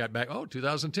 and then I got back,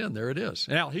 2010, there it is.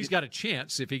 Now, he's got a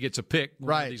chance if he gets a pick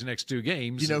one of these next 2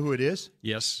 games. Do you know who it is?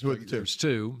 Yes. Who are the 2? There's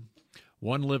 2.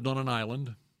 One lived on an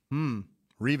island.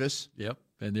 Revis. Yep.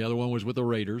 And the other one was with the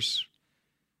Raiders.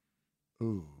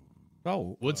 Ooh.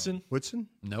 Oh, Woodson?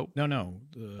 Nope. No.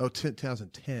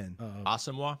 2010.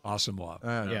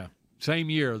 Asamoah? Yeah. Same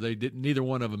year, neither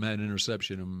one of them had an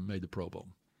interception and made the Pro Bowl.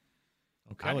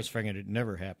 Okay. I was figuring it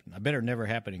never happened. I bet it never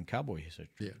happened in Cowboy history.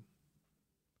 Yeah.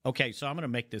 Okay, so I'm going to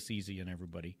make this easy on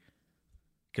everybody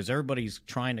because everybody's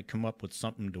trying to come up with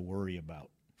something to worry about,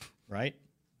 right?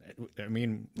 I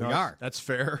mean, we are. That's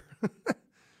fair.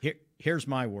 Here's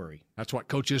my worry. That's what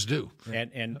coaches do.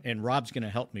 And Rob's going to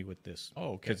help me with this.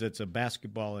 Oh, okay. Because it's a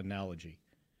basketball analogy.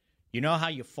 You know how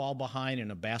you fall behind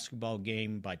in a basketball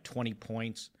game by 20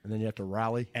 points? And then you have to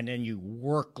rally? And then you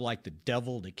work like the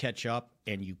devil to catch up,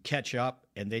 and you catch up,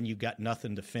 and then you got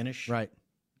nothing to finish? Right.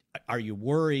 Are you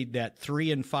worried that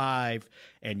 3-5,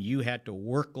 and you had to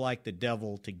work like the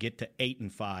devil to get to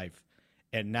 8-5,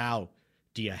 and now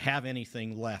do you have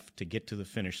anything left to get to the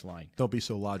finish line? Don't be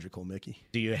so logical, Mickey.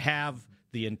 Do you have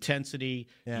the intensity?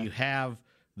 Yeah. Do you have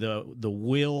the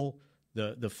will,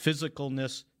 the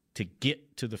physicalness to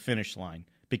get to the finish line?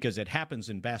 Because it happens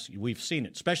in basketball. We've seen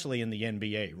it, especially in the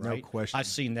NBA, right? No question. I've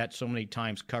seen that so many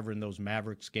times covering those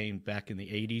Mavericks games back in the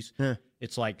 80s. Yeah.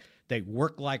 It's like they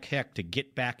work like heck to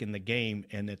get back in the game,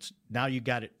 and it's now you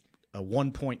got it a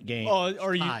 1-point game. Oh,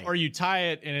 or you tie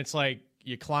it, and it's like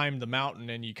you climb the mountain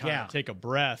and you kind of take a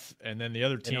breath, and then the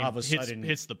other team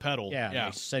hits the pedal. Yeah,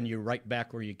 they send you right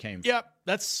back where you came from. Yep,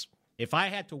 that's. If I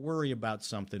had to worry about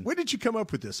something. When did you come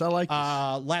up with this? I like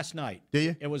this. Last night. Did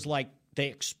you? It was like they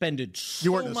expended so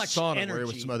you weren't in a much sauna energy. Where you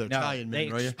were with some other Italian men,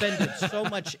 they expended so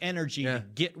much energy to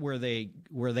get where they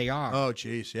are. Oh,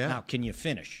 geez, yeah. Now, can you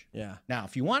finish? Yeah. Now,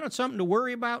 if you wanted something to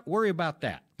worry about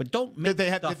that. But don't make they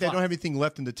don't have anything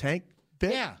left in the tank?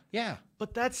 Bit? Yeah.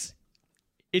 But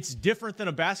it's different than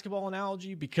a basketball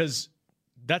analogy because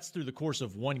that's through the course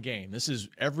of one game. This is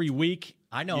every week.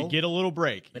 I know. You get a little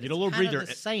break. You get a little breather.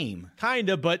 The same. Kind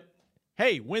of, but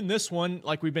hey, win this one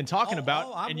like we've been talking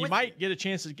about, and you might get a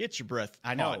chance to get your breath.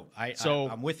 I know.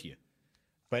 I'm with you.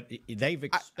 But they've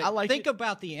think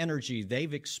about the energy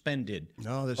they've expended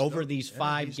over these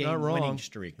 5-game winning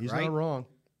streak. He's right? not wrong.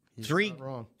 He's not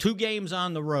wrong. 2 games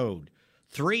on the road,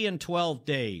 3 in 12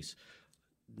 days.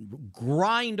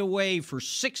 Grind away for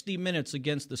 60 minutes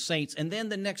against the Saints, and then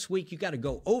the next week you got to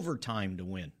go overtime to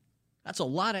win. That's a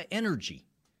lot of energy.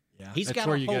 Yeah, that's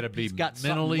where you got to be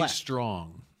mentally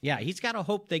strong. Yeah, he's got to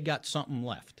hope they got something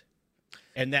left.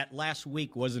 And that last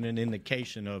week wasn't an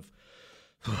indication of.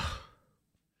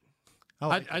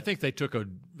 I think they took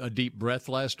a deep breath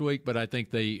last week, but I think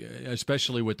they,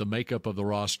 especially with the makeup of the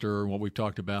roster and what we've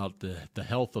talked about, the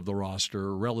health of the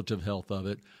roster, relative health of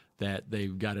it, that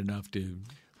they've got enough to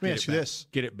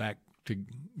get it back to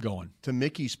going. To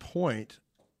Mickey's point,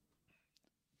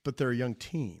 but they're a young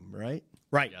team, right?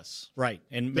 Right. Yes. Right.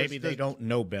 And maybe they don't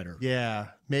know better. Yeah.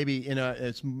 Maybe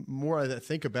it's more I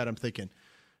think about it, I'm thinking,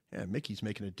 yeah, Mickey's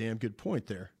making a damn good point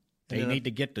there. They need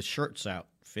to get the shirts out,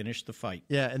 finish the fight.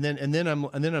 Yeah, and then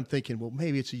I'm thinking, well,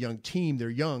 maybe it's a young team. They're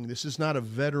young. This is not a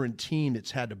veteran team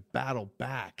that's had to battle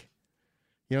back.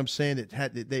 You know what I'm saying?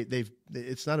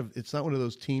 It's not one of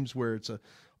those teams where it's a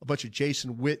bunch of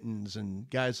Jason Wittens and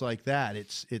guys like that.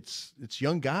 It's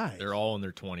young guys. They're all in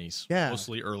their 20s. Yeah.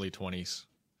 Mostly early 20s.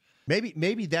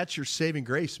 Maybe that's your saving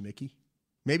grace, Mickey.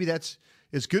 Maybe that's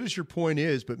as good as your point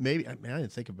is, but maybe I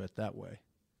didn't think about it that way.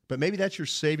 But maybe that's your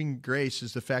saving grace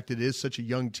is the fact that it is such a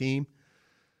young team.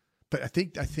 But I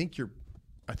think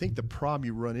the problem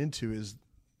you run into is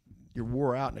you're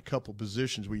wore out in a couple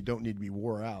positions where you don't need to be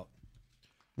wore out.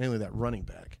 Mainly that running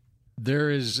back. There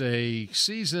is a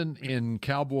season in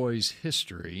Cowboys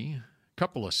history, a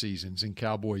couple of seasons in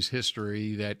Cowboys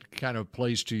history that kind of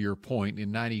plays to your point. In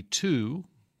 92,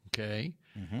 okay,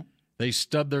 they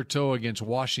stubbed their toe against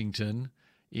Washington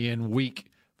in week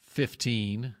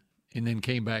 15 and then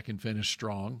came back and finished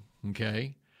strong,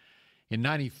 okay. In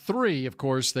 93, of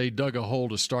course, they dug a hole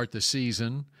to start the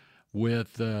season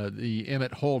with the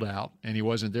Emmett holdout, and he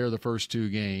wasn't there the first two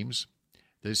games.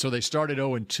 So they started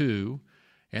 0-2,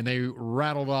 and they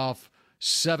rattled off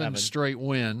seven straight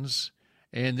wins,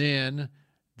 and then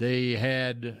they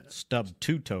had stubbed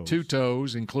two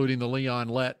toes, including the Leon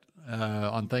Lett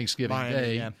on Thanksgiving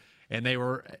Day. Yeah. And they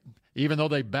were, even though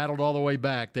they battled all the way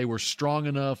back, they were strong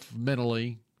enough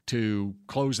mentally to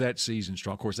close that season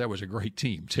strong. Of course, that was a great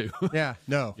team, too. Yeah,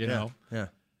 no. You know? Yeah.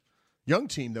 Young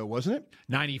team, though, wasn't it?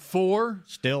 94.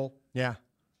 Still. Yeah.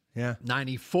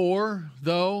 94,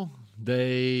 though,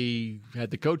 they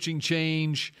had the coaching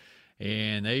change,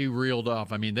 and they reeled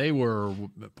off. I mean, they were,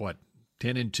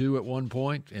 10-2 at one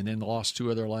point, and then lost two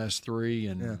of their last three,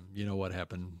 and you know what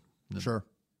happened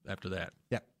after that.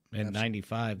 Yeah. In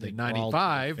 95,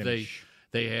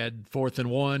 they had 4th and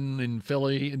 1 in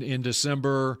Philly in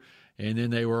December, and then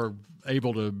they were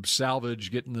able to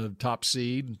salvage getting the top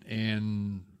seed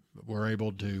and were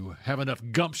able to have enough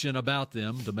gumption about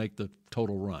them to make the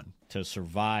total run. To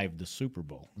survive the Super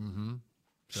Bowl. Mm-hmm.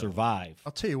 Survive.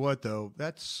 I'll tell you what, though,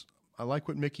 I like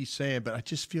what Mickey's saying, but I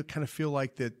just feel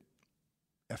like that.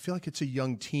 I feel like it's a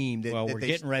young team. We're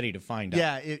getting ready to find out.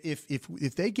 Yeah,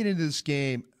 if they get into this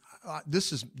game,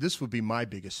 this would be my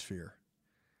biggest fear.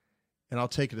 And I'll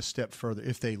take it a step further.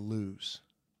 If they lose,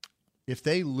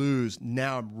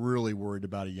 now I'm really worried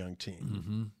about a young team.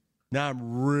 Mm-hmm. Now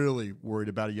I'm really worried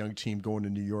about a young team going to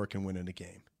New York and winning a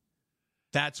game.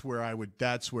 That's where I would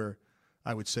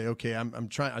say, okay, I'm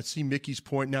trying. I see Mickey's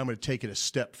point. Now I'm going to take it a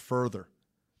step further,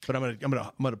 but I'm going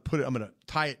to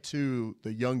tie it to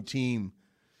the young team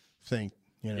thing.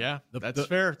 You know? Yeah, that's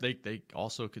fair. They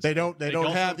also could. They don't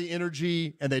have the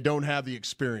energy and they don't have the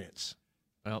experience.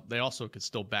 Well, they also could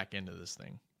still back into this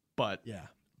thing, but yeah.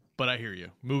 But I hear you.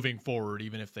 Moving forward,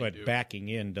 even if they do. But backing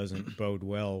in doesn't bode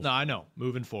well. No, I know.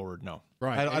 Moving forward, no.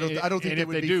 Right. I don't think they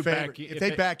would be favored. If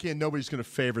they back in, nobody's going to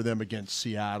favor them against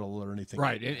Seattle or anything.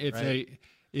 Right. Like that,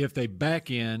 If they back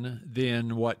in,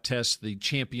 then what tests the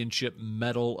championship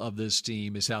medal of this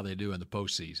team is how they do in the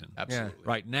postseason. Absolutely. Yeah.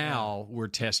 Right now, we're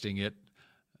testing it,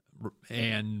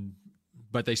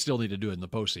 but they still need to do it in the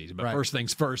postseason. But first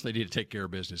things first, they need to take care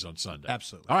of business on Sunday.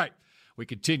 Absolutely. All right. We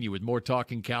continue with more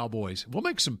Talking Cowboys. We'll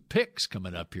make some picks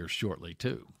coming up here shortly,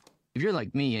 too. If you're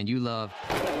like me and you love...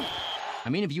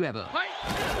 if you have a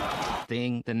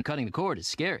thing, then cutting the cord is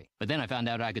scary. But then I found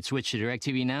out I could switch to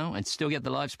DirecTV Now and still get the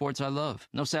live sports I love.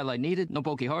 No satellite needed, no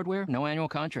bulky hardware, no annual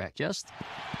contract, just...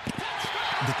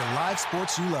 Get the live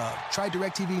sports you love. Try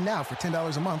DirecTV Now for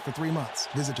 $10 a month for 3 months.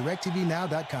 Visit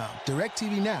DirecTVNow.com.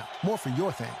 DirecTV Now. More for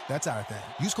your thing. That's our thing.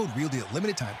 Use code REALDEAL.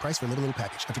 Limited time. Price for a little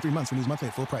package. After 3 months, renews monthly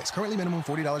at full price. Currently minimum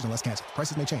 $40 unless canceled.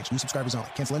 Prices may change. New subscribers only.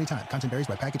 Cancel anytime. Content varies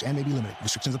by package and may be limited.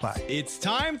 Restrictions apply. It's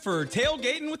time for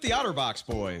tailgating with the OtterBox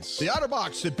boys. The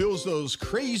OtterBox that builds those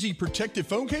crazy protective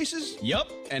phone cases? Yup.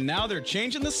 And now they're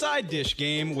changing the side dish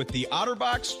game with the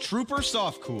OtterBox Trooper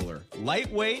Soft Cooler.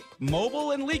 Lightweight,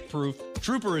 mobile, and leak-proof,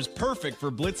 Trooper is perfect for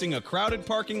blitzing a crowded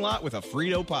parking lot with a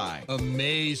Frito pie.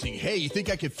 Amazing. Hey, you think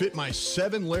I could fit my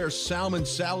 7-layer salmon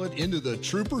salad into the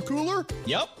Trooper cooler?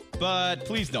 Yep, but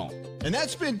please don't. And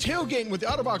that's been Tailgating with the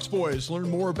OtterBox boys. Learn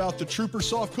more about the Trooper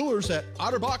soft coolers at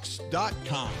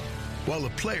OtterBox.com. While a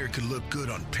player could look good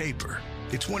on paper,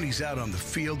 it's when he's out on the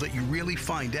field that you really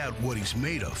find out what he's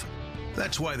made of.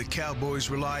 That's why the Cowboys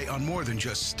rely on more than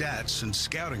just stats and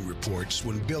scouting reports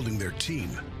when building their team.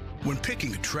 When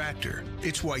picking a tractor,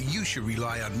 it's why you should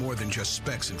rely on more than just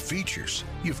specs and features.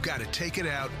 You've got to take it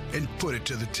out and put it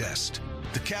to the test.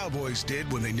 The Cowboys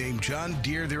did when they named John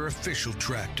Deere their official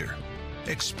tractor.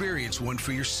 Experience one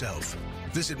for yourself.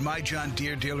 Visit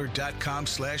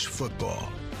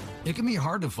myjohndeeredealer.com/football. It can be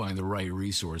hard to find the right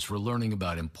resource for learning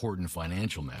about important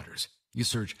financial matters. You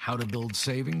search how to build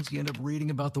savings, you end up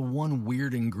reading about the one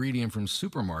weird ingredient from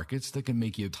supermarkets that can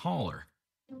make you taller.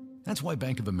 That's why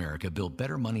Bank of America built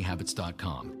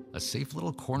BetterMoneyHabits.com, a safe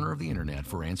little corner of the internet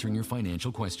for answering your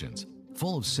financial questions.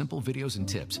 Full of simple videos and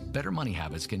tips, Better Money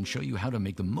Habits can show you how to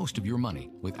make the most of your money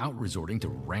without resorting to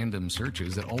random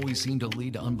searches that always seem to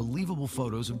lead to unbelievable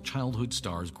photos of childhood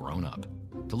stars grown up.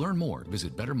 To learn more,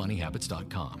 visit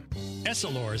BetterMoneyHabits.com.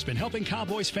 Essilor has been helping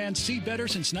Cowboys fans see better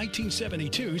since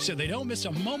 1972 so they don't miss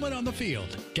a moment on the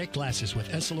field. Get glasses with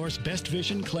Essilor's best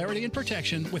vision, clarity, and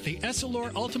protection with the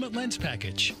Essilor Ultimate Lens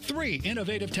Package. 3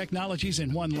 innovative technologies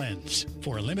in one lens.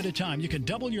 For a limited time, you can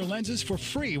double your lenses for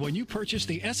free when you purchase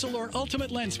the Essilor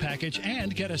Ultimate Lens Package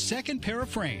and get a second pair of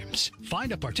frames.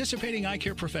 Find a participating eye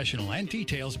care professional and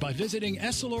details by visiting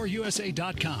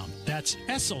EssilorUSA.com. That's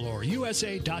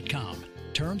EssilorUSA.com.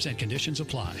 Terms and conditions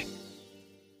apply.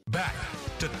 Back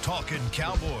to Talking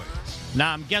Cowboys.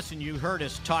 Now, I'm guessing you heard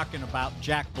us talking about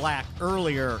Jack Black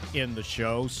earlier in the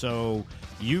show, so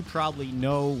you probably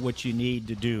know what you need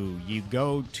to do. You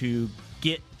go to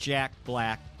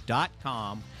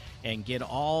getjackblack.com and get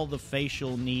all the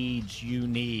facial needs you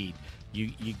need. You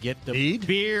get the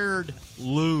beard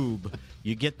lube.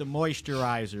 You get the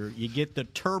moisturizer. You get the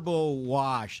turbo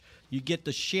wash. You get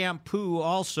the shampoo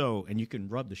also. And you can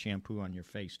rub the shampoo on your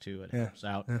face, too. It helps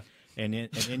out. Yeah. And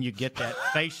then you get that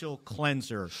facial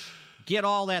cleanser. Get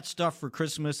all that stuff for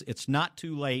Christmas. It's not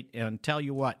too late. And tell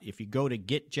you what, if you go to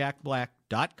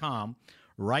getjackblack.com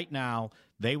right now,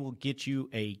 they will get you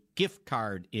a gift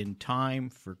card in time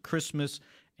for Christmas.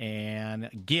 And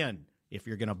again, if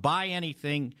you're going to buy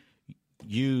anything,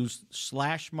 use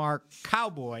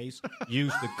 /Cowboys,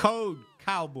 use the code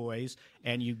Cowboys,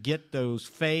 and you get those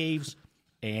faves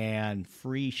and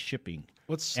free shipping.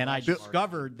 And I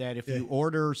discovered that if you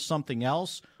order something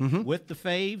else with the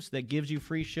faves that gives you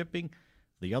free shipping,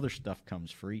 the other stuff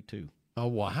comes free too. Oh,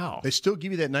 wow. They still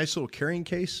give you that nice little carrying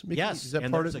case, Mickey? Yes, is that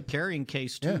and part there's of a carrying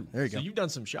case too. Yeah, there you So go. you've done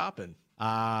some shopping.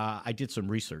 I did some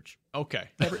research. Okay.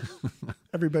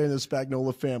 Everybody in the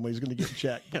Spagnola family is going to get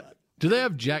Jack Black. Do they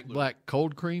have Jack Black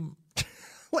cold cream?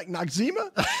 Like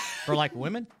Noxzema? For like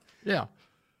women? Yeah.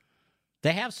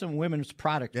 They have some women's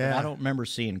product, but I don't remember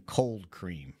seeing cold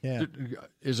cream. Yeah.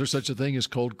 Is there such a thing as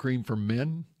cold cream for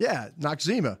men? Yeah,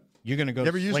 Noxzema. You're going to go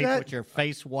Never to use sleep that? with your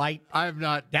face white? I have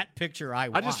not. That picture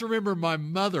I just remember my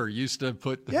mother used to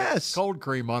put cold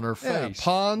cream on her face.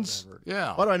 Pond's.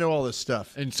 Yeah. Why do I know all this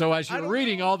stuff? And so as you're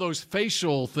reading all those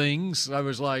facial things, I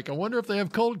was like, I wonder if they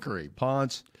have cold cream.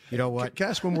 Pond's. You know what? Can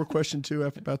I ask one more question, too,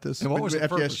 about this? And what was the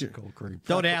After purpose you- of cold cream?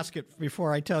 Don't ask it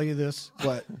before I tell you this.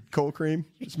 What? Cold cream?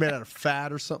 It's made out of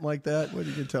fat or something like that? What are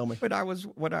you going to tell me? When I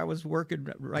was working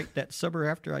right that summer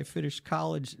after I finished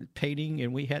college painting,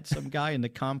 and we had some guy in the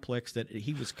complex that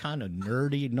he was kind of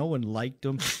nerdy. No one liked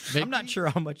him. I'm not sure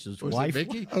how much his wife.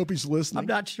 I hope he's listening. I'm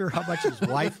not sure how much his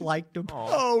wife liked him.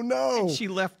 Oh no! And she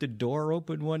left the door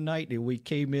open one night, and we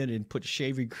came in and put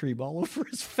shaving cream all over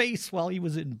his face while he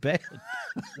was in bed.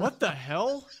 What the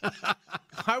hell?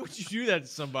 Why would you do that to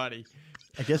somebody?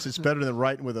 I guess it's better than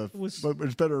writing with it's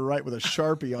better to write with a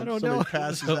Sharpie on. I don't Somebody know.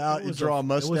 passes out, you draw a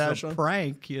mustache It was a on.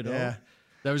 prank, you know. Yeah.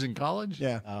 That was in college?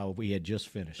 Yeah. We had just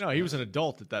finished. No, he was an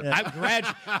adult at that Yeah. point.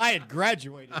 I had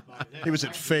graduated by then. He was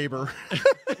at Faber.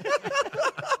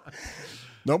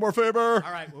 No more Faber.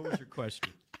 All right, what was your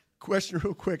question? Question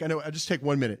real quick. I know. I'll just take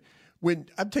 1 minute. When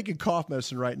I'm taking cough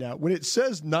medicine right now, when it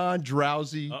says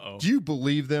non-drowsy, do you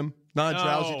believe them?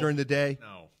 Non-drowsy No. during the day?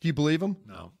 No. Do you believe them?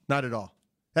 No. Not at all.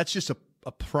 That's just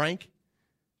a prank.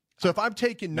 So if I'm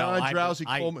taking No, non-drowsy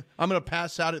I- Coleman, I'm going to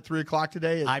pass out at 3 o'clock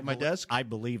today at my desk? I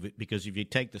believe it because if you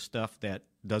take the stuff that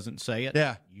doesn't say it,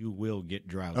 Yeah. you will get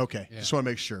drowsy. Okay. Just want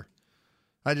to make sure.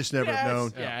 I just never have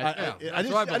known. Yeah, I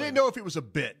didn't know if it was a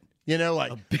bit. You know,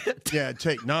 like, yeah,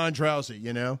 take non-drowsy,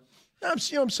 you know? You know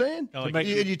what I'm saying? Like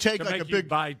you take to like make a you big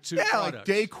buy two like products.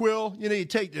 Dayquil. You know, you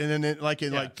take and then like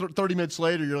in 30 minutes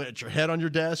later, you're at your head on your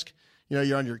desk. You know,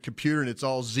 you're on your computer and it's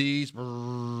all Z's. You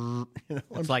know,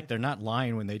 It's like they're not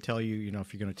lying when they tell you, you know,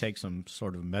 if you're going to take some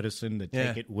sort of medicine, to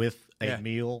take it with a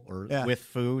meal or with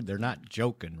food. They're not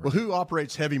joking. Right? Well, who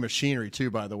operates heavy machinery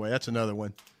too? By the way, that's another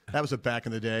one. That was a back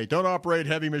in the day. Don't operate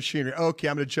heavy machinery. Okay,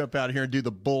 I'm going to jump out here and do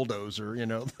the bulldozer. You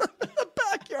know,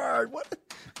 backyard. What?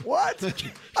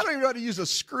 I don't even know how to use a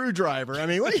screwdriver. I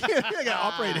mean, what are you got to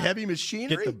operate heavy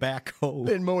machinery? Get the backhoe.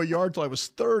 Didn't mow a yard till I was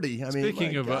 30. I mean,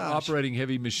 Speaking my of gosh. operating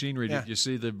heavy machinery, did you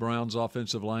see the Browns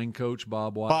offensive line coach,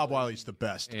 Bob Wiley? Bob Wiley's the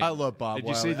best. I love Bob Did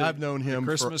you Wiley. see I've known him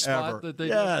Christmas forever. spot that they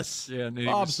yes. did? Yeah, and he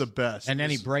Bob's was- the best. And then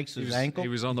he breaks his ankle. He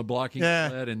was on the blocking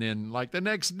sled, and then like the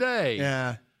next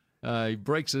day, he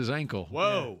breaks his ankle.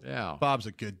 Whoa. Yeah. Bob's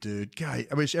a good dude. Guy,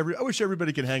 I wish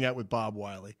everybody could hang out with Bob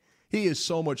Wiley. He is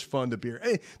so much fun to be.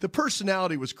 Hey, the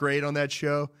personality was great on that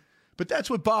show, But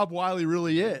that's what Bob Wiley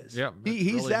really is. Yeah,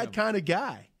 he's really that kind of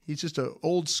guy. He's just an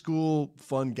old school,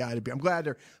 fun guy to be. I'm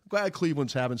glad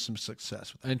Cleveland's having some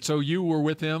success with that. And so you were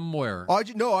with him where?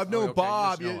 I've known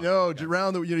Bob.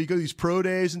 Around you go to these pro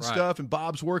days and stuff, and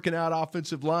Bob's working out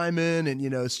offensive linemen,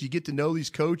 and so you get to know these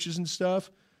coaches and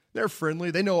stuff. They're friendly.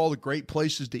 They know all the great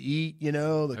places to eat.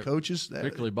 The coaches,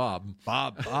 particularly Bob.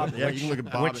 Bob. Yeah, you can look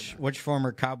at Bob. Which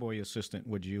former Cowboy assistant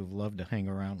would you have loved to hang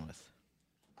around with?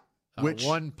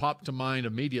 One popped to mind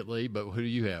immediately, but who do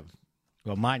you have?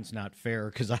 Well, mine's not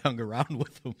fair because I hung around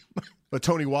with him. But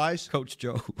Tony Wise? Coach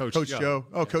Joe. Coach Joe.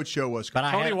 Oh, Coach Joe was. But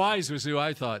Tony Wise was who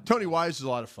I thought. Tony Wise was a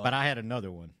lot of fun. But I had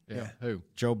another one. Yeah. Who?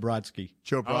 Joe Brodsky.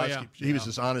 Joe Brodsky. He was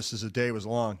as honest as the day was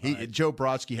long. Joe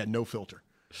Brodsky had no filter.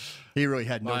 He really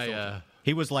had no filter.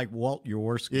 He was like Walt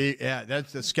Jaworski. Yeah,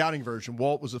 that's the scouting version.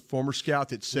 Walt was a former scout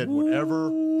that said whatever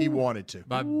he wanted to.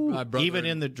 My brother, even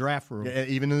in the draft room.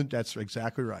 Yeah, that's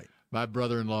exactly right. My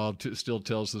brother-in-law still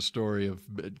tells the story of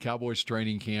Cowboys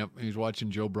training camp. He was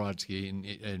watching Joe Brodsky,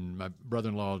 and my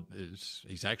brother-in-law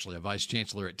he's actually a vice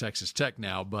chancellor at Texas Tech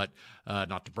now, but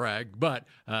not to brag, but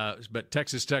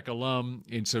Texas Tech alum.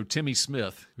 And so Timmy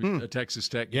Smith, who's a Texas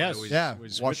Tech guy,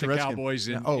 was with the Cowboys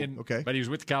but he was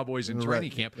with the Cowboys in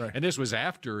training camp, and this was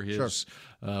after his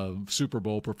Super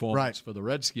Bowl performance for the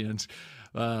Redskins.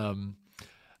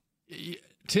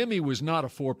 Timmy was not a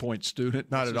 4-point student.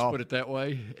 Not at all. Put it that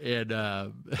way.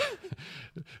 And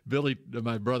Billy,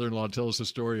 my brother-in-law, tells the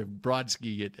story of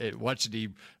Brodsky at watching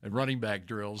him at running back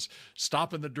drills,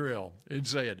 stopping the drill and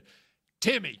saying,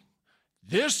 "Timmy,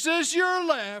 this is your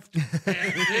left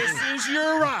and this is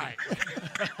your right."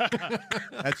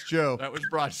 That's Joe. That was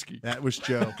Brodsky. That was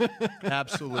Joe.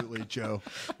 Absolutely, Joe.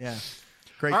 Yeah.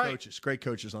 Great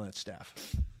coaches on that staff.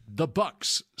 The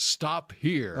Bucks stop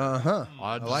here.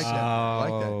 I like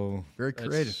that. Very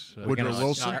creative. Woodrow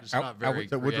Wilson. It's not very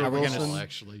creative,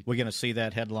 actually. We're going to see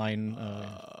that headline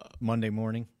Monday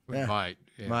morning. Might.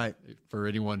 For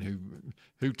anyone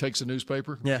who takes a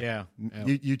newspaper. Yeah.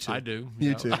 You too. I do.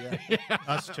 You too. Yeah.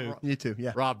 Us too. You too.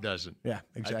 Yeah. Rob doesn't. Yeah.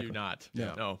 Exactly. I do not.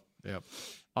 Yeah. No. Yeah.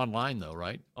 Online though,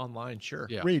 right? Online, sure.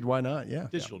 Yeah. Read. Why not? Yeah.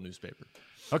 Digital newspaper.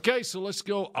 Okay, so let's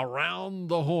go around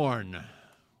the horn.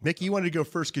 Mickey, you wanted to go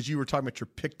first because you were talking about your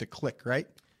pick to click, right?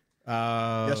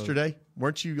 Yesterday,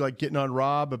 weren't you getting on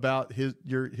Rob about his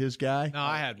guy? No,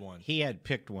 I had one. He had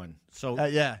picked one. So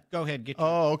go ahead, get.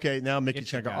 Okay. Now Mickey's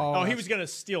trying to go. He was going to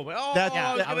steal me. That's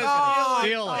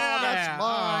steal it. That's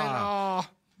mine.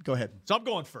 Go ahead. So I'm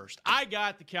going first. I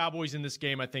got the Cowboys in this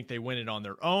game. I think they win it on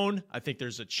their own. I think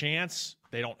there's a chance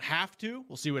they don't have to.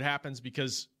 We'll see what happens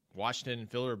because Washington and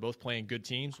Philly are both playing good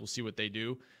teams. We'll see what they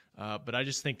do. But I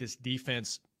just think this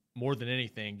defense, more than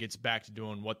anything, gets back to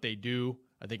doing what they do.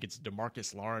 I think it's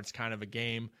DeMarcus Lawrence kind of a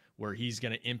game where he's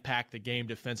going to impact the game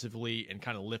defensively and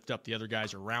kind of lift up the other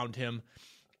guys around him.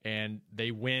 And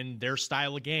they win their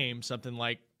style of game, something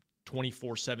like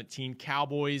 24-17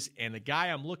 Cowboys. And the guy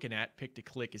I'm looking at, pick to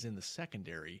click, is in the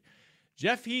secondary.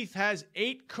 Jeff Heath has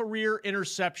 8 career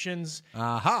interceptions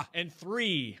and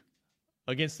 3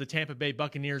 against the Tampa Bay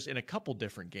Buccaneers in a couple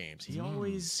different games. He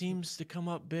always seems to come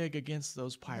up big against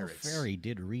those Pirates. Ferry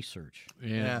did research.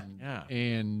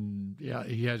 And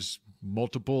he has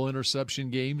multiple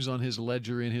interception games on his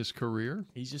ledger in his career.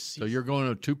 So you're going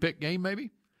to a 2-pick game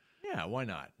maybe? Yeah, why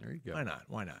not? There you go.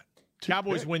 Why not?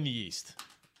 Cowboys win the East.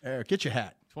 Get your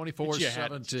hat.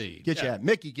 24-17. Get your hat.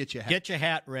 Mickey, get your hat. Get your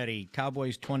hat ready.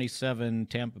 Cowboys 27,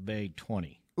 Tampa Bay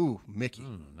 20. Ooh, Mickey.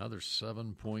 Another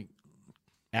 7-point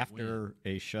after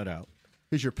a shutout.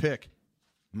 Who's your pick?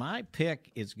 My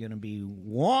pick is going to be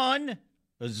 1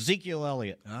 Ezekiel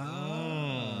Elliott.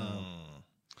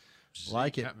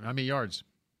 Like it. How many yards?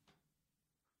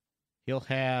 He'll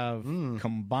have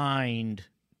combined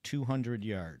 200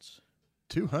 yards.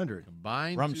 200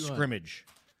 combined from 200. Scrimmage.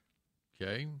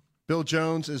 Okay. Bill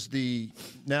Jones is the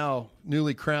now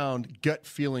newly crowned gut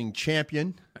feeling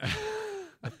champion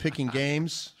of picking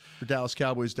games for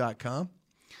DallasCowboys.com.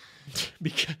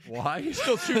 Because why?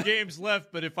 Still 2 games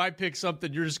left, but if I pick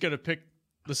something, you're just going to pick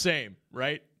the same,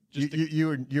 right?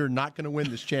 You're not going to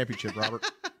win this championship, Robert.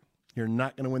 You're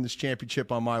not going to win this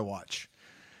championship on my watch.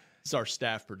 It's our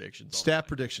staff predictions. Staff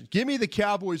predictions. Give me the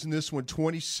Cowboys in this one,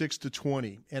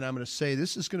 26-20. And I'm going to say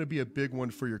this is going to be a big one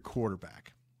for your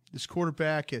quarterback.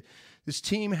 This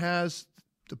team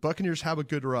the Buccaneers have a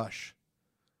good rush.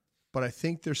 But I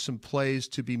think there's some plays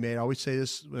to be made. I always say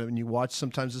this when you watch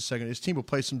sometimes the second. This team will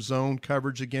play some zone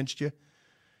coverage against you.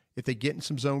 If they get in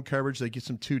some zone coverage, they get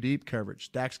some too deep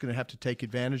coverage. Dak's going to have to take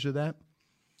advantage of that.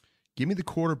 Give me the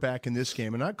quarterback in this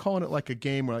game. I'm not calling it like a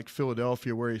game like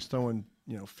Philadelphia where he's throwing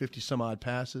 50 some odd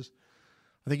passes.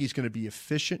 I think he's going to be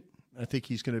efficient. I think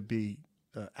he's going to be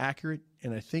accurate,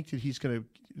 and I think that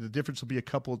the difference will be a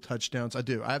couple of touchdowns. I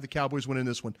do. I have the Cowboys winning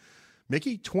this one.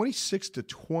 Mickey,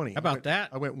 26-20. How about that?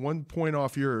 I went 1 point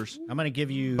off yours. I'm going to give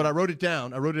you. But I wrote it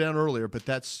down. I wrote it down earlier, but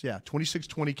that's,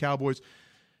 26-20 Cowboys.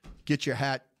 Get your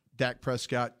hat, Dak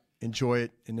Prescott. Enjoy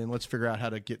it, and then let's figure out how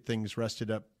to get things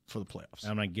rested up for the playoffs.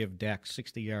 I'm going to give Dak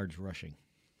 60 yards rushing.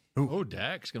 Oh,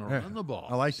 Dak's going to run the ball.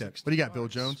 I like that. What do you got, Bill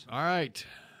Jones? All right.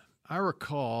 I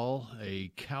recall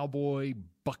a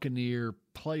Cowboy-Buccaneer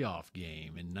playoff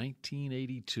game in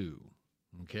 1982.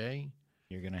 Okay?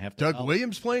 You're going to have to Doug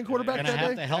Williams playing quarterback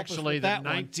that day? Actually, the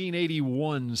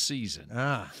 1981 season.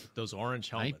 Those orange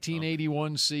helmets.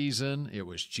 1981 season. It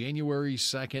was January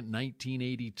 2nd,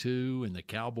 1982, and the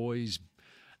Cowboys,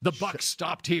 the Bucs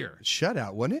stopped here.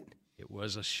 Shutout, wasn't it? It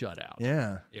was a shutout.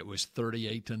 Yeah. It was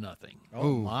 38-0.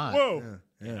 Oh, my. Whoa.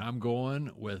 And I'm going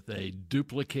with a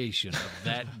duplication of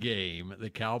that game.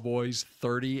 The Cowboys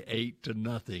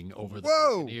 38-0 over the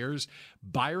Buccaneers.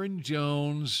 Byron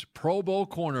Jones, Pro Bowl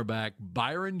cornerback,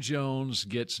 Byron Jones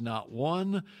gets not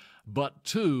one but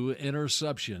 2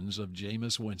 interceptions of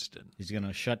Jameis Winston. He's going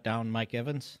to shut down Mike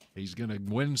Evans. He's going to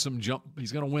win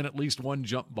He's going to win at least one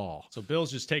jump ball. So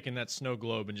Bill's just taking that snow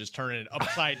globe and just turning it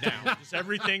upside down. Just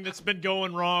everything that's been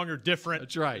going wrong or different.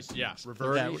 That's right. Just,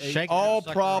 reverse. All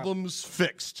problems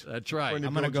fixed. That's right.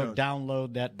 I'm going to go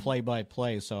download that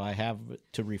play-by-play so I have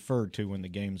to refer to when the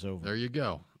game's over. There you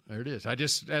go. There it is.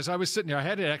 As I was sitting there, I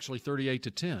had it actually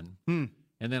 38-10.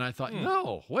 And then I thought,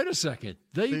 no, wait a second.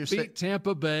 They beat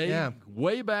Tampa Bay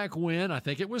way back when. I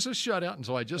think it was a shutout, and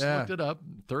so I just looked it up,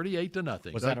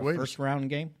 38-0. Was that a first-round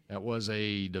game? That was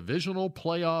a divisional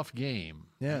playoff game,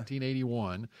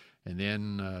 1981. And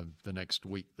then the next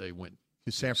week they went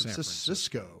to San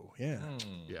Francisco. Yeah.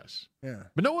 Yes. Yeah.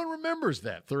 But no one remembers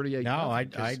that, 38-0. No, I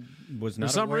was not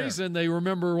For some aware. reason, they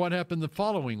remember what happened the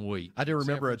following week. I do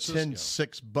remember a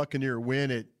 10-6 Buccaneer win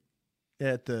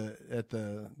at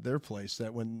their place.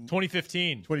 That when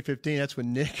 2015. That's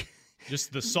when Nick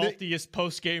just the saltiest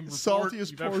post-game report.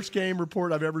 Saltiest post-game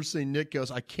report I've ever seen. Nick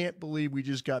goes, I can't believe we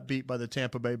just got beat by the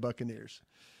Tampa Bay Buccaneers.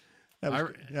 That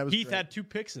was Heath great. had 2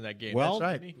 picks in that game. Well,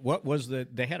 That's right. What was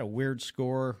they had a weird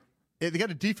score. They got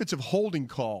a defensive holding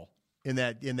call in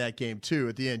that game too.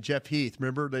 At the end, Jeff Heath.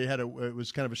 Remember, it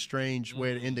was kind of a strange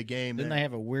way to end a game. Didn't they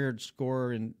have a weird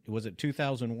score was it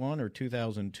 2001 or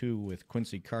 2002 with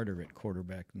Quincy Carter at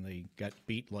quarterback, and they got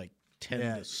beat like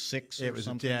 10-6 or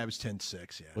something? Yeah, it was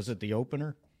 10-6. Yeah. Was it the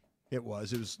opener? It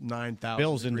was. It was 9,000.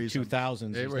 Bills in the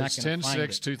 2000s. It was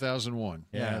 10-6, 2001.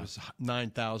 Yeah, it was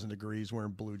 9,000 degrees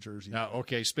wearing blue jerseys. Now,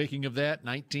 okay, speaking of that,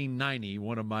 1990,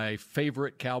 one of my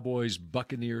favorite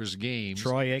Cowboys-Buccaneers games.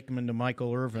 Troy Aikman to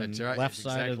Michael Irvin, left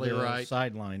side of the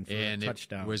sideline for a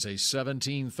touchdown. It was a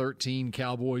 17-13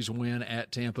 Cowboys win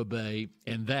at Tampa Bay,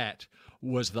 and that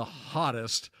was the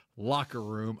hottest locker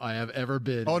room I have ever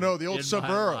been. Oh no, the old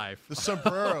sombrero, life. The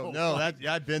sombrero. No,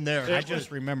 I've been there. I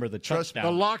just remember the touchdown.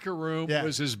 The locker room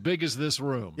was as big as this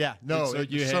room. Yeah, no,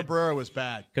 the sombrero was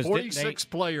bad. 46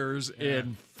 players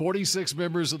and 46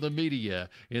 members of the media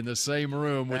in the same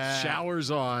room with showers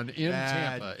on in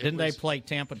Tampa. Didn't they play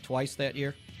Tampa twice that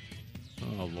year?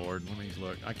 Oh, Lord, let me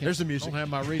look. I can't. There's the music. I don't have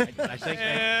my reading. I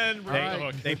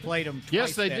think they played them twice.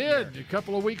 Yes, they did. Year. A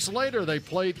couple of weeks later, they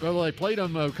played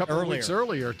them a couple of weeks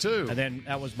earlier, too. And then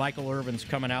that was Michael Irvin's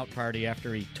coming out party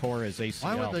after he tore his ACL.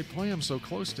 Why would they play them so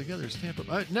close together? It's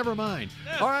Tampa. Never mind.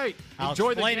 All right. I'll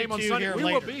enjoy the game on Sunday. We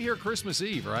later. will be here Christmas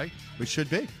Eve, right? We should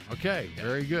be. Okay,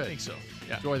 very good. I think so.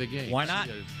 Yeah. Enjoy the game. Why not?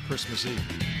 Christmas Eve.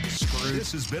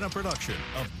 This has been a production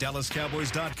of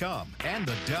DallasCowboys.com and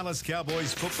the Dallas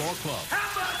Cowboys Football Club.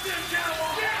 How about this,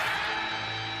 Cowboys? Yeah!